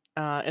right.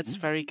 It's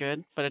very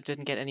good, but it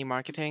didn't get any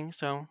marketing,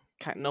 so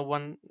no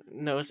one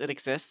knows it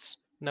exists.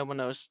 No one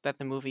knows that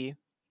the movie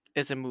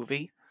is a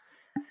movie.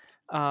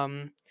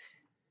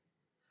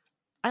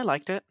 I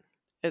liked it.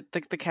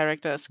 The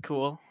character is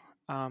cool.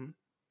 And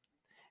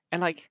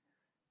like,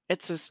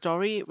 it's a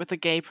story with a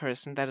gay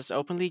person that is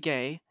openly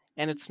gay,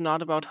 and it's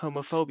not about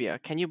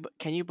homophobia. Can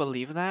you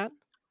believe that?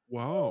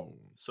 Wow.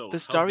 So The how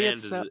story banned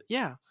itself, is it?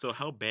 yeah, So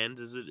how banned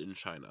is it in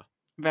China?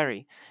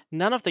 very.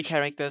 None of the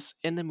characters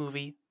in the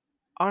movie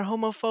are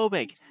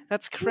homophobic.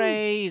 That's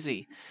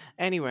crazy.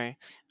 Anyway,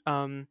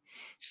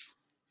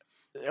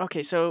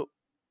 okay, so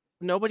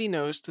nobody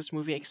knows this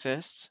movie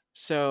exists.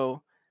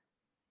 So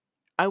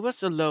I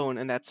was alone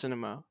in that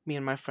cinema. Me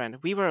and my friend,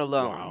 we were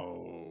alone.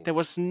 Wow. There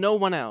was no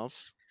one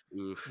else.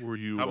 Oof. Were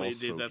you How many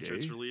also days after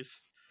its gay?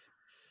 release?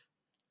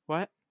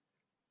 What?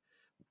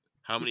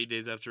 How many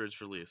days after its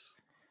release?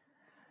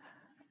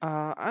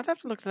 I'd have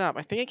to look that up.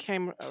 I think it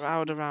came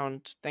out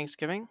around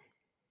Thanksgiving,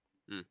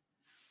 Hmm.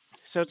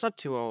 so it's not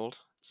too old.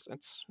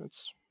 It's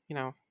you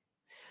know.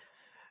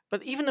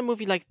 But even a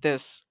movie like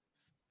this,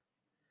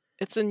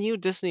 it's a new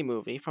Disney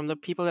movie from the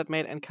people that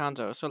made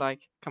Encanto. So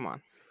like, come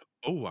on.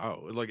 Oh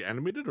wow, like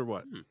animated or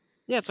what? Hmm.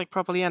 Yeah, it's like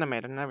properly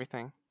animated and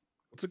everything.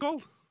 What's it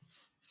called?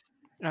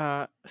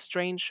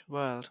 Strange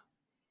World.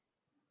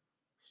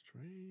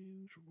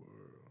 Strange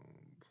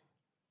World.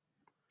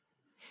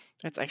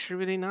 It's actually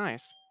really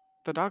nice.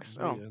 The dogs.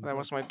 Let me Oh, end that up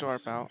was my with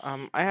doorbell.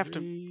 some I have to.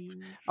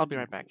 Strange I'll be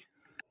right back.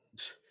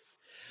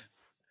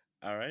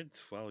 All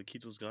right. While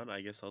Akito's gone,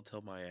 I guess I'll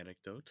tell my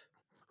anecdote.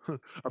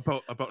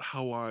 about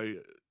how I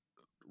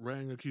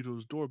rang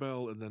Akito's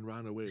doorbell and then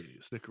ran away,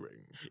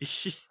 snickering.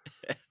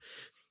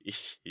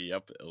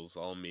 Yep, it was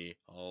all me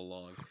all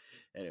along.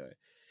 Anyway,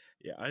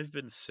 yeah, I've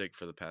been sick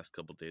for the past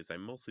couple days.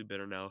 I'm mostly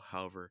better now.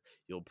 However,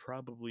 you'll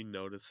probably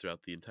notice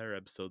throughout the entire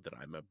episode that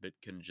I'm a bit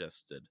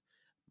congested.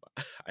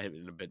 I'm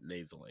in a bit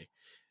nasally.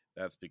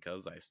 That's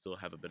because I still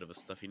have a bit of a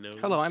stuffy nose.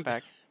 Hello, I'm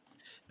back.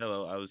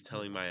 Hello, I was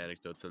telling my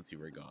anecdote since you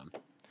were gone.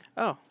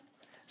 Oh, I was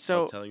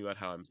so telling you about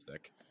how I'm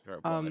sick. Or,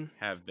 well, um,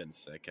 I have been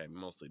sick. I'm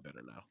mostly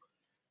better now.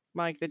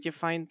 Mike, did you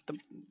find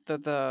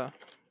the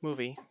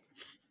movie?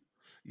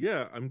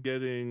 Yeah, I'm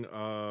getting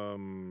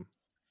screenshots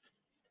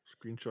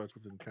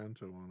with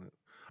Encanto on it.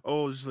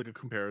 Oh, this is like a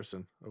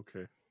comparison.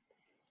 Okay.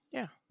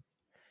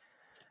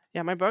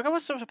 Yeah, my burger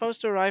was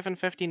supposed to arrive in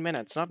 15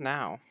 minutes, not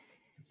now.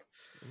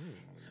 Oh.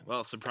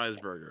 Well, surprise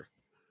burger.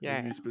 Yeah,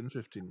 Maybe it's been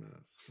 15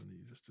 minutes and you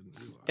just didn't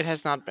realize. it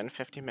has not been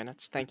 15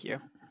 minutes. Thank you.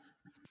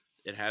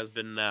 It has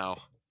been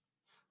now.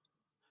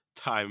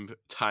 Time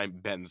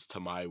bends to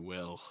my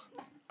will.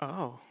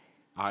 Oh,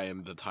 I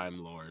am the Time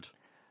Lord.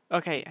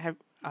 okay.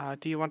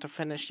 Do you want to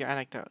finish your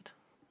anecdote?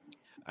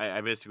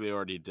 I basically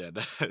already did.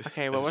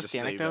 Okay, I what was just the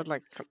saying anecdote?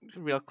 Like,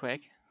 real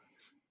quick.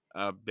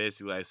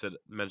 Basically, I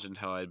mentioned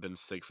how I'd been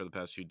sick for the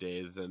past few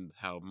days and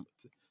how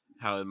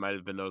it might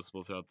have been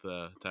noticeable throughout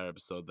the entire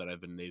episode that I've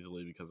been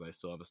nasally because I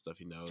still have a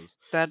stuffy nose.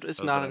 That is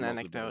But not I'm an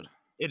mostly better. anecdote.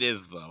 It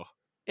is though.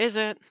 Is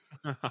it?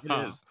 It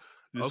is.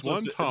 This Also,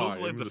 one it's time.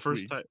 also like the this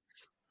first week. time.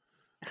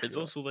 It's Yeah.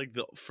 also like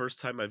the first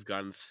time I've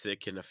gotten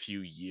sick in a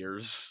few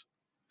years.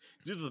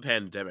 Due to the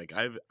pandemic,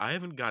 I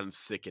haven't gotten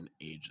sick in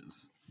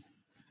ages.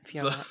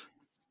 Feel So, that.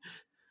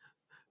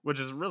 which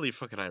is really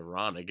fucking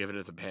ironic given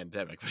it's a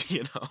pandemic, but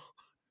you know.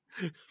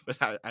 But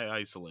I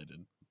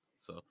isolated.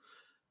 So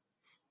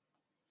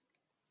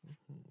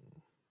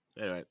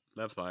anyway,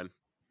 that's fine.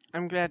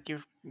 I'm glad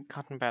you've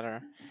gotten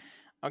better.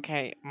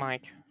 Okay,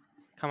 Mike,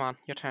 come on,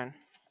 your turn.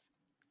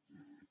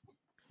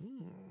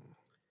 Hmm.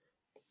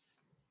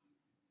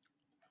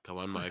 Come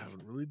on, I Mike.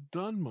 haven't really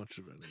done much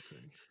of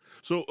anything.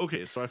 So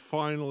I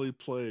finally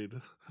played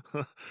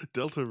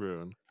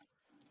Deltarune.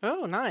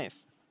 Oh,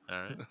 nice.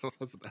 Alright.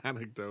 That's an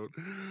anecdote.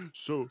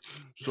 So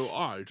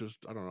I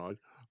don't know. I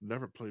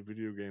never play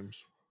video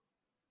games.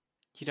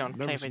 You don't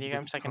Never play seem to video get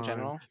games the like in time.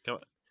 general? Come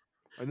on.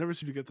 I never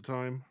seem to get the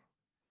time.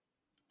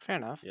 Fair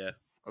enough. Yeah.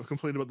 I've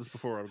complained about this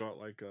before. I've got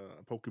like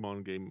a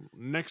Pokemon game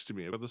next to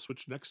me. I've got the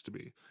Switch next to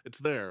me. It's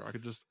there. I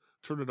could just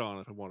turn it on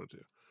if I wanted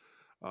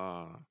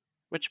to.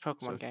 Which So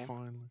Pokemon I game?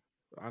 finally,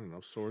 I don't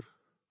know, Sword.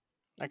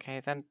 Okay,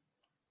 then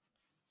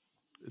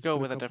It's go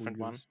been with a couple different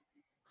one. years.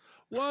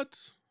 What?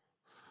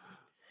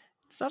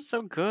 It's not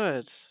so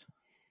good.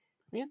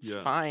 I mean, it's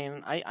Yeah.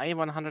 fine. I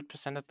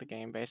 100%ed the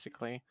game,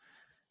 basically.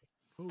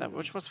 Oh, That yeah.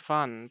 Which was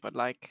fun, but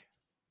like...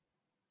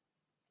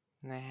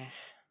 Nah.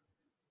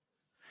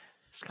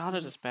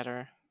 Scarlet is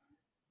better.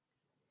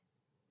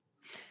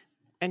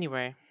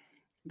 Anyway,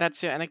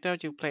 that's your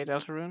anecdote? You played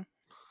Deltarune?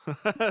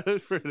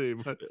 Pretty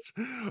much.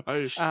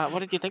 What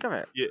did you think of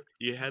it?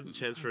 You had the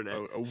chance for an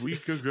A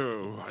week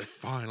ago, I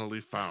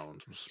finally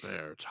found some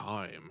spare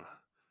time,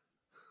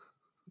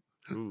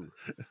 Ooh.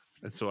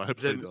 and so I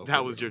played. Then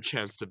that was Deltarune. your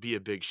chance to be a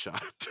big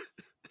shot.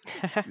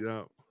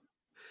 Yeah.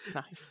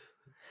 Nice.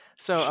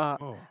 So,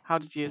 Oh, how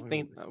did you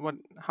think? finally.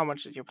 How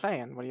much did you play,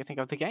 and what do you think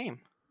of the game?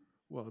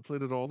 Well, I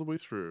played it all the way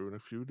through in a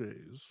few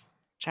days.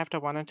 Chapter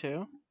 1 and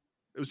 2?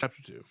 It was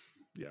chapter 2.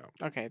 Yeah.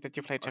 Okay, did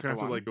you play I chapter kind of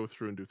have 1? to like go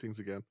through and do things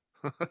again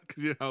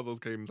because you know how those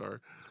games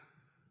are.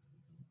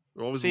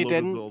 They're always So you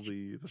loaded with didn't- all the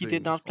You things,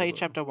 did not all play the-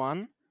 chapter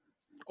 1?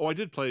 Oh, I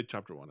did play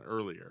chapter 1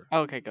 earlier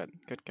Okay, good.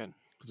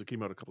 because it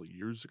came out a couple of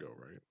years ago,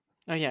 right?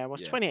 Oh yeah, it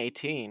was Yeah.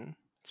 2018.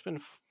 It's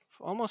been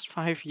almost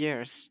 5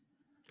 years.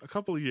 A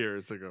couple of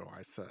years ago,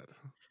 I said.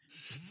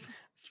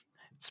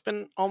 It's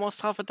been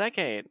almost half a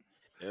decade.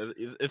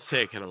 It's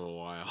taken him a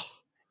while.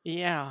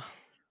 Yeah.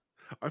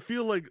 I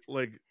feel like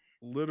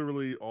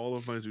literally all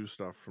of my zoo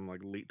stuff from like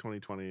late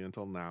 2020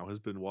 until now has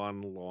been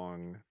one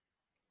long.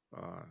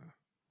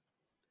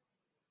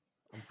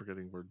 I'm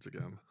forgetting words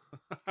again.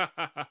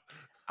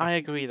 I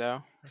agree,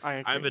 though. I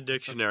agree. I have a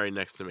dictionary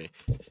next to me.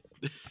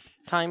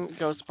 Time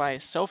goes by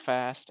so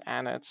fast,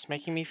 and it's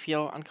making me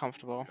feel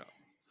uncomfortable.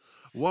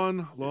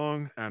 One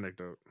long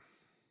anecdote,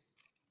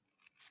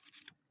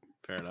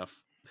 Fair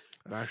enough.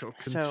 and I shall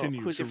So,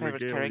 continue who's to your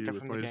favorite regale character you with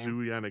from the my game?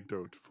 zooey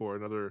anecdote for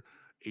another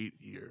 8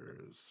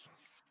 years.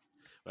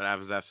 What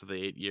happens after the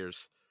 8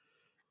 years?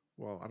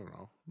 well, I don't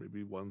know.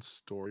 Maybe one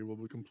story will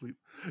be complete.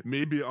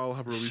 Maybe I'll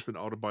have released an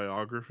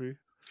autobiography.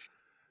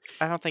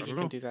 I don't think I you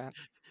don't can know. do that.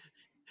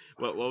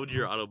 What would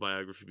your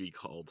autobiography be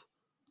called?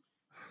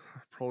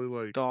 Probably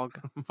like Dog.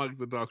 Mike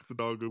the dog,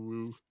 a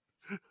woo.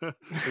 And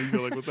you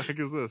go like, what the heck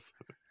is this?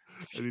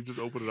 And you just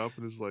open it up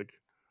and it's like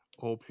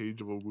a whole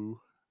page of a woo.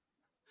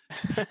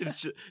 It's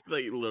just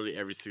like literally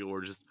every single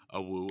word, just a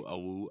woo, a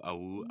woo, a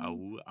woo, a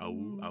woo, a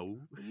woo, a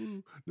woo. A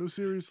woo. No,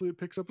 seriously, it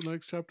picks up in the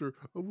next chapter.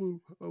 A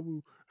woo, a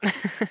woo.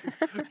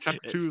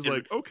 Chapter 2 is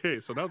like,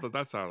 okay, so now that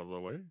that's out of the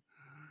way.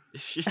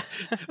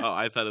 Oh,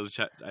 I thought it was.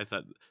 I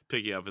thought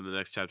picking up in the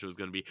next chapter was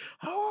going to be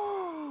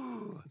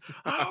oh,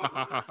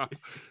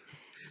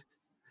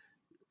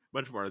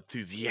 much more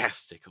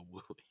enthusiastic. A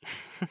woo.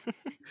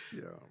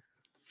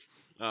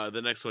 Yeah.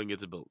 The next one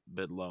gets a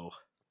bit low.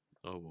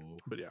 Oh, whoa.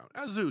 But yeah,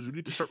 as zoos, we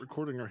need to start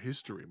recording our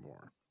history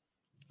more.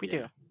 We Yeah.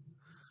 do.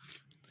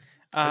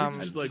 I need to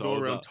And just like so go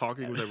around the-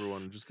 talking with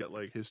everyone and just get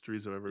like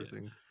histories of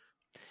everything.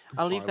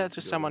 I'll leave compiled that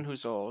to together. someone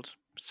who's old.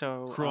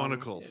 So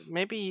Chronicles.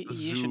 maybe The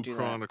you Zoo should do that.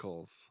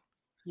 Chronicles.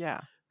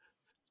 Yeah.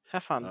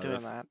 Have fun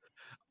doing that's-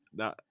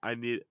 that.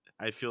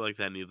 I feel like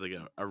that needs like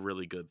a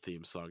really good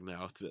theme song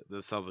now.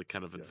 That sounds like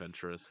kind of Yes.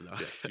 adventurous. Now.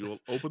 Yes, you will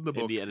open the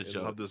book Indiana and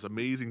you'll have Jones. this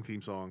amazing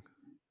theme song.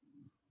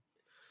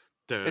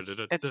 It's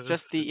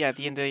just the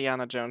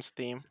Indiana Jones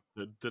theme.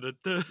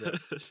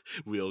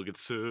 We'll get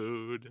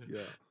sued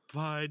Yeah.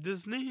 by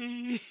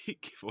Disney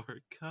for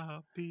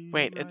copy.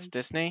 Wait, it's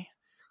Disney?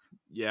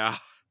 Yeah.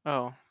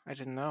 Oh, I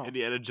didn't know.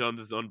 Indiana Jones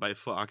is owned by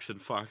Fox,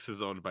 and Fox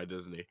is owned by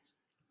Disney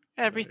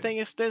Everything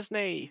is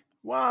Disney.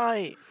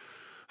 Why?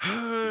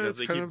 because It's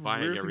they kind keep of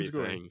buying where things are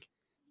going. everything.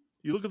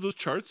 You look at those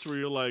charts where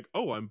you're like,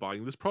 oh, I'm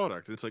buying this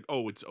product. And it's like,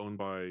 oh, it's owned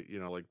by,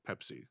 like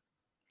Pepsi.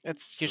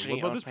 It's And usually what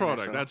about owned this by product?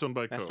 Nestle. That's owned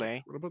by Coke.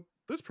 Nestle. What about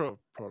this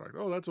product?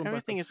 Oh, that's owned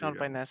Everything by Pepsi is owned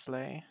by again.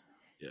 Nestle.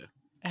 Yeah.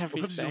 Oh, Pepsi's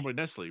Everything. owned by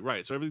Nestle,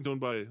 right? So everything's owned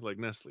by like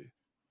Nestle.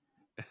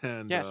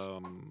 And Yes.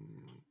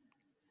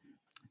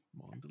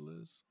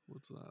 Mondelez?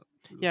 What's that?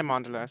 Who Yeah,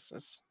 does that? Mondelez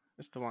is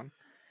the one.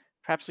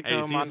 PepsiCo,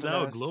 And you see, it's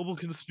now a Mondelez. global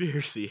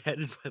conspiracy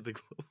headed by the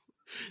global.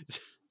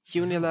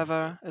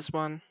 Unilever is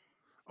one.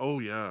 Oh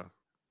yeah.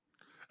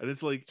 And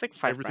it's like, It's like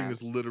 5 everything is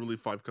brands. literally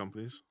 5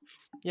 companies.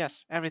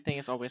 Yes, everything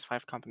is always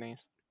 5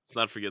 companies. Let's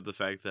not forget the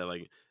fact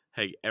that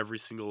hey, every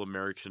single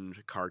American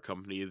car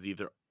company is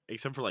either,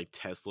 except for like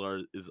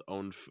Tesla, is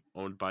owned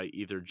by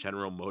either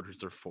General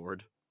Motors or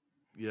Ford.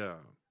 Yeah.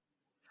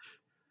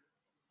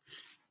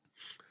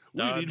 We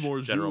Dodge, need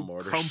more General zoo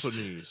Motors.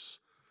 companies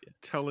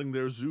telling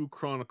their zoo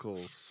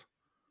chronicles.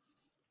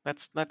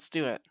 Let's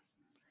do it.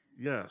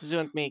 Yes. Zoo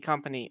and Me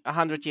Company,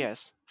 100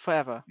 years,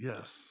 forever.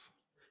 Yes.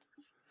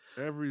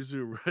 Every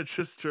zoo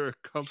register a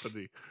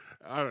company.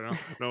 I don't know.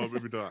 No,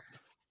 maybe not.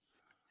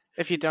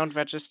 If you don't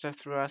register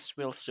through us,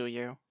 we'll sue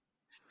you.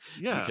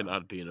 Yeah. You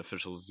cannot be an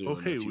official zoo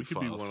Okay, unless you we could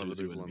be file one of through the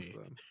Zoo big and ones Me.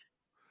 then.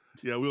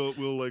 Yeah, we'll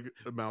like We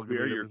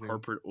amalgamate are your everything.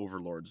 corporate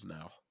overlords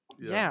now.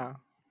 Yeah.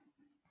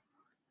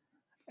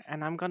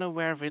 And I'm gonna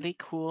wear really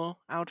cool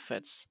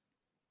outfits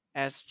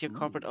as your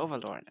corporate Ooh.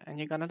 overlord, and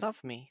you're gonna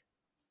love me.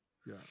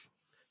 Yeah.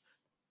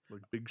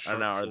 Like big I sharp don't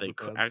know, are shoulder they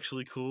pads.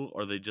 actually cool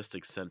or are they just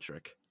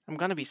eccentric? I'm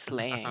gonna be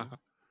slaying.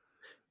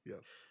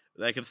 Yes.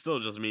 That can still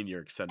just mean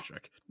you're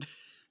eccentric.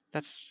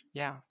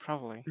 Yeah,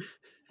 probably.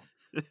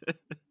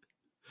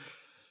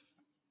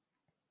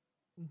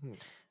 Mhm.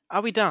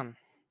 Are we done?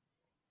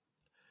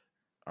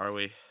 Are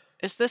we?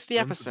 Is this the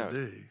Done for episode?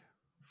 day.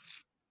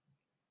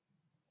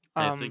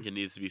 I think it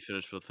needs to be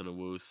finished within a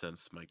woo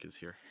since Mike is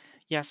here.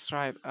 Yes,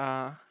 right.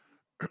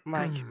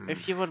 Mike,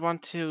 if you would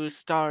want to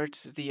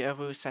start the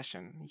Awu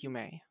session, you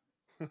may.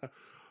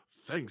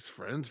 Thanks,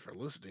 friends, for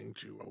listening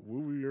to A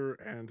Wooier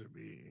and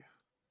Me.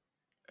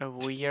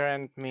 Awuyer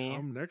and me.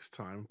 Next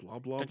time, blah,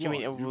 blah, Don't blah. you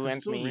mean A Woo can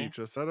and still Me? reach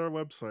us at our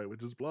website,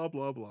 which is blah,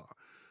 blah, blah.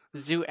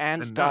 Zoo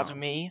and and dot now-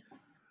 me.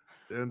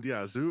 And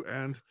yeah, zoo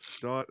and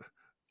dot.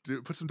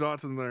 Put some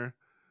dots in there.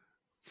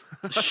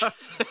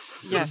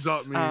 Yes.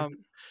 Dot me.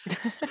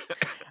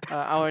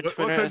 Our What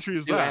Twitter country is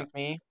is Zoo that? and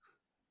me.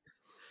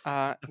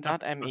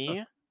 Dot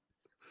me.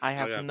 I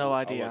have I'll no look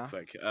idea.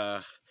 quick.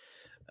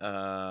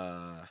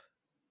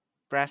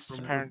 Brass is From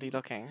the apparently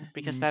looking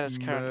because that is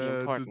currently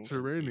important.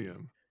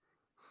 Mediterranean.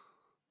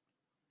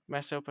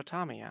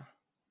 Mesopotamia.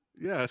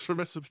 Yeah, it's from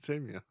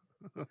Mesopotamia.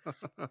 country.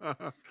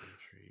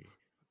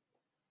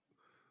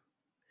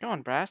 Go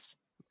on, Brass.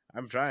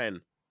 I'm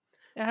trying.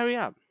 Yeah, hurry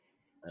up.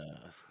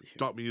 Let's see here.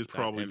 Dot me is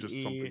probably just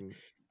ME. something.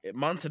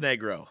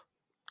 Montenegro.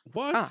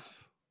 What? Ah.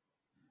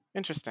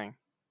 Interesting.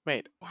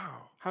 Wait,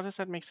 Wow. how does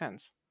that make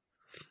sense?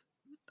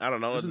 I don't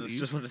know. Isn't It's it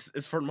just what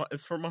it's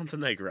for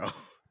Montenegro.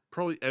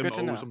 Probably Good to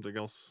MO know. or something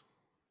else.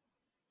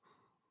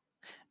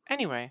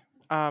 Anyway,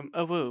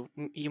 Awu,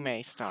 you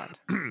may start.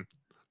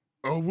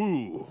 Oh,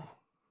 woo.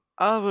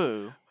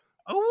 Awu.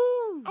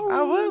 Oh,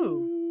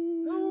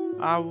 Awu.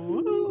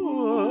 Awu.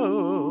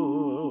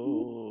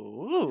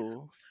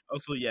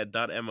 also, yeah.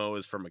 .mo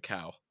is for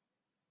Macau.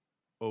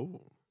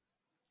 Oh.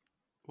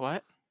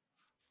 What?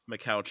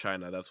 Macau,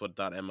 China. That's what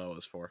 .mo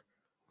is for.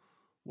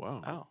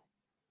 Wow. Oh.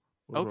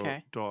 What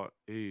Okay. about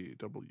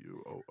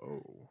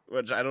 .awoo?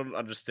 Which I don't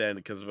understand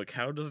because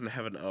Macau doesn't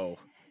have an O.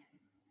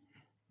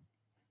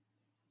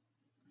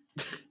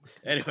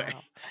 Anyway,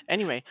 Wow.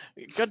 Anyway,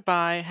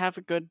 goodbye. Have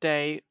a good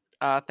day.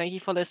 Thank you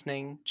for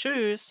listening.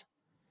 Tschüss.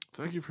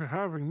 Thank you for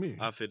having me.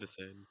 Auf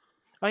Wiedersehen.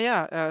 Oh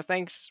yeah.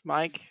 Thanks,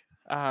 Mike.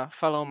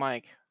 Follow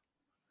Mike.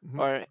 Mhm.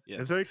 Or Yes.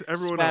 And thanks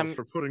everyone else Spam-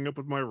 for putting up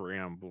with my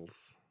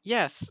rambles.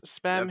 yes,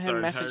 spam That's our him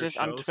entire messages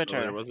show, on so Twitter.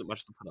 there wasn't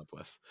much to put up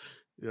with.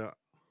 Yeah.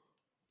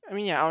 I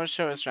mean, yeah, our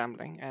show is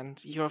rambling,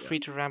 and you're Yeah. free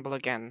to ramble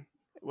again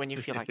when you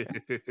feel like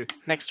it.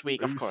 Next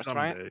week, of Maybe course,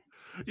 right? someday.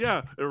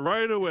 Yeah,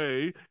 right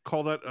away.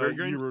 Call that a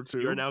year or two.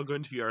 You are now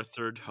going to be our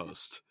third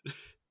host.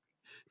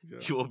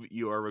 Yeah.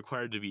 You are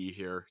required to be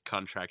here,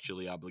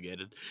 contractually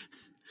obligated.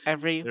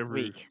 Every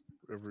Every- week.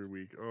 every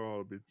week. Oh,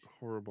 it'd be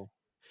horrible.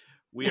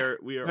 We are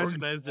Imagine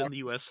organized in the talking to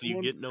U.S., so you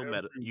someone get no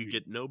every you week.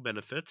 get no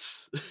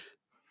benefits.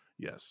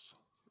 Yes.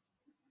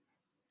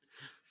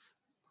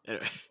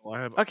 Anyway, Well, I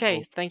have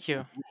Okay, thank you.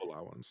 a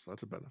allowance.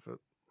 That's a benefit.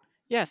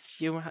 Yes,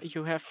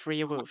 you have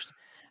free wolves.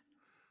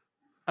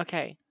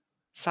 Okay,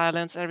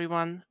 silence,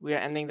 everyone. We are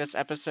ending this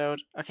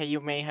episode. Okay, you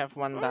may have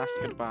one last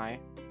goodbye.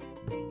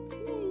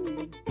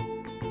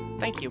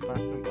 Thank you,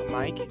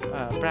 Mike.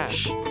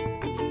 Brass.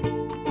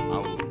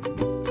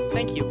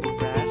 Thank you,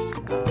 Brass.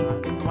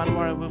 One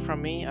more awoo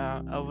from me.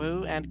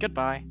 Awoo and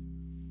goodbye.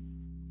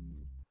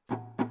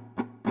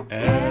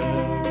 and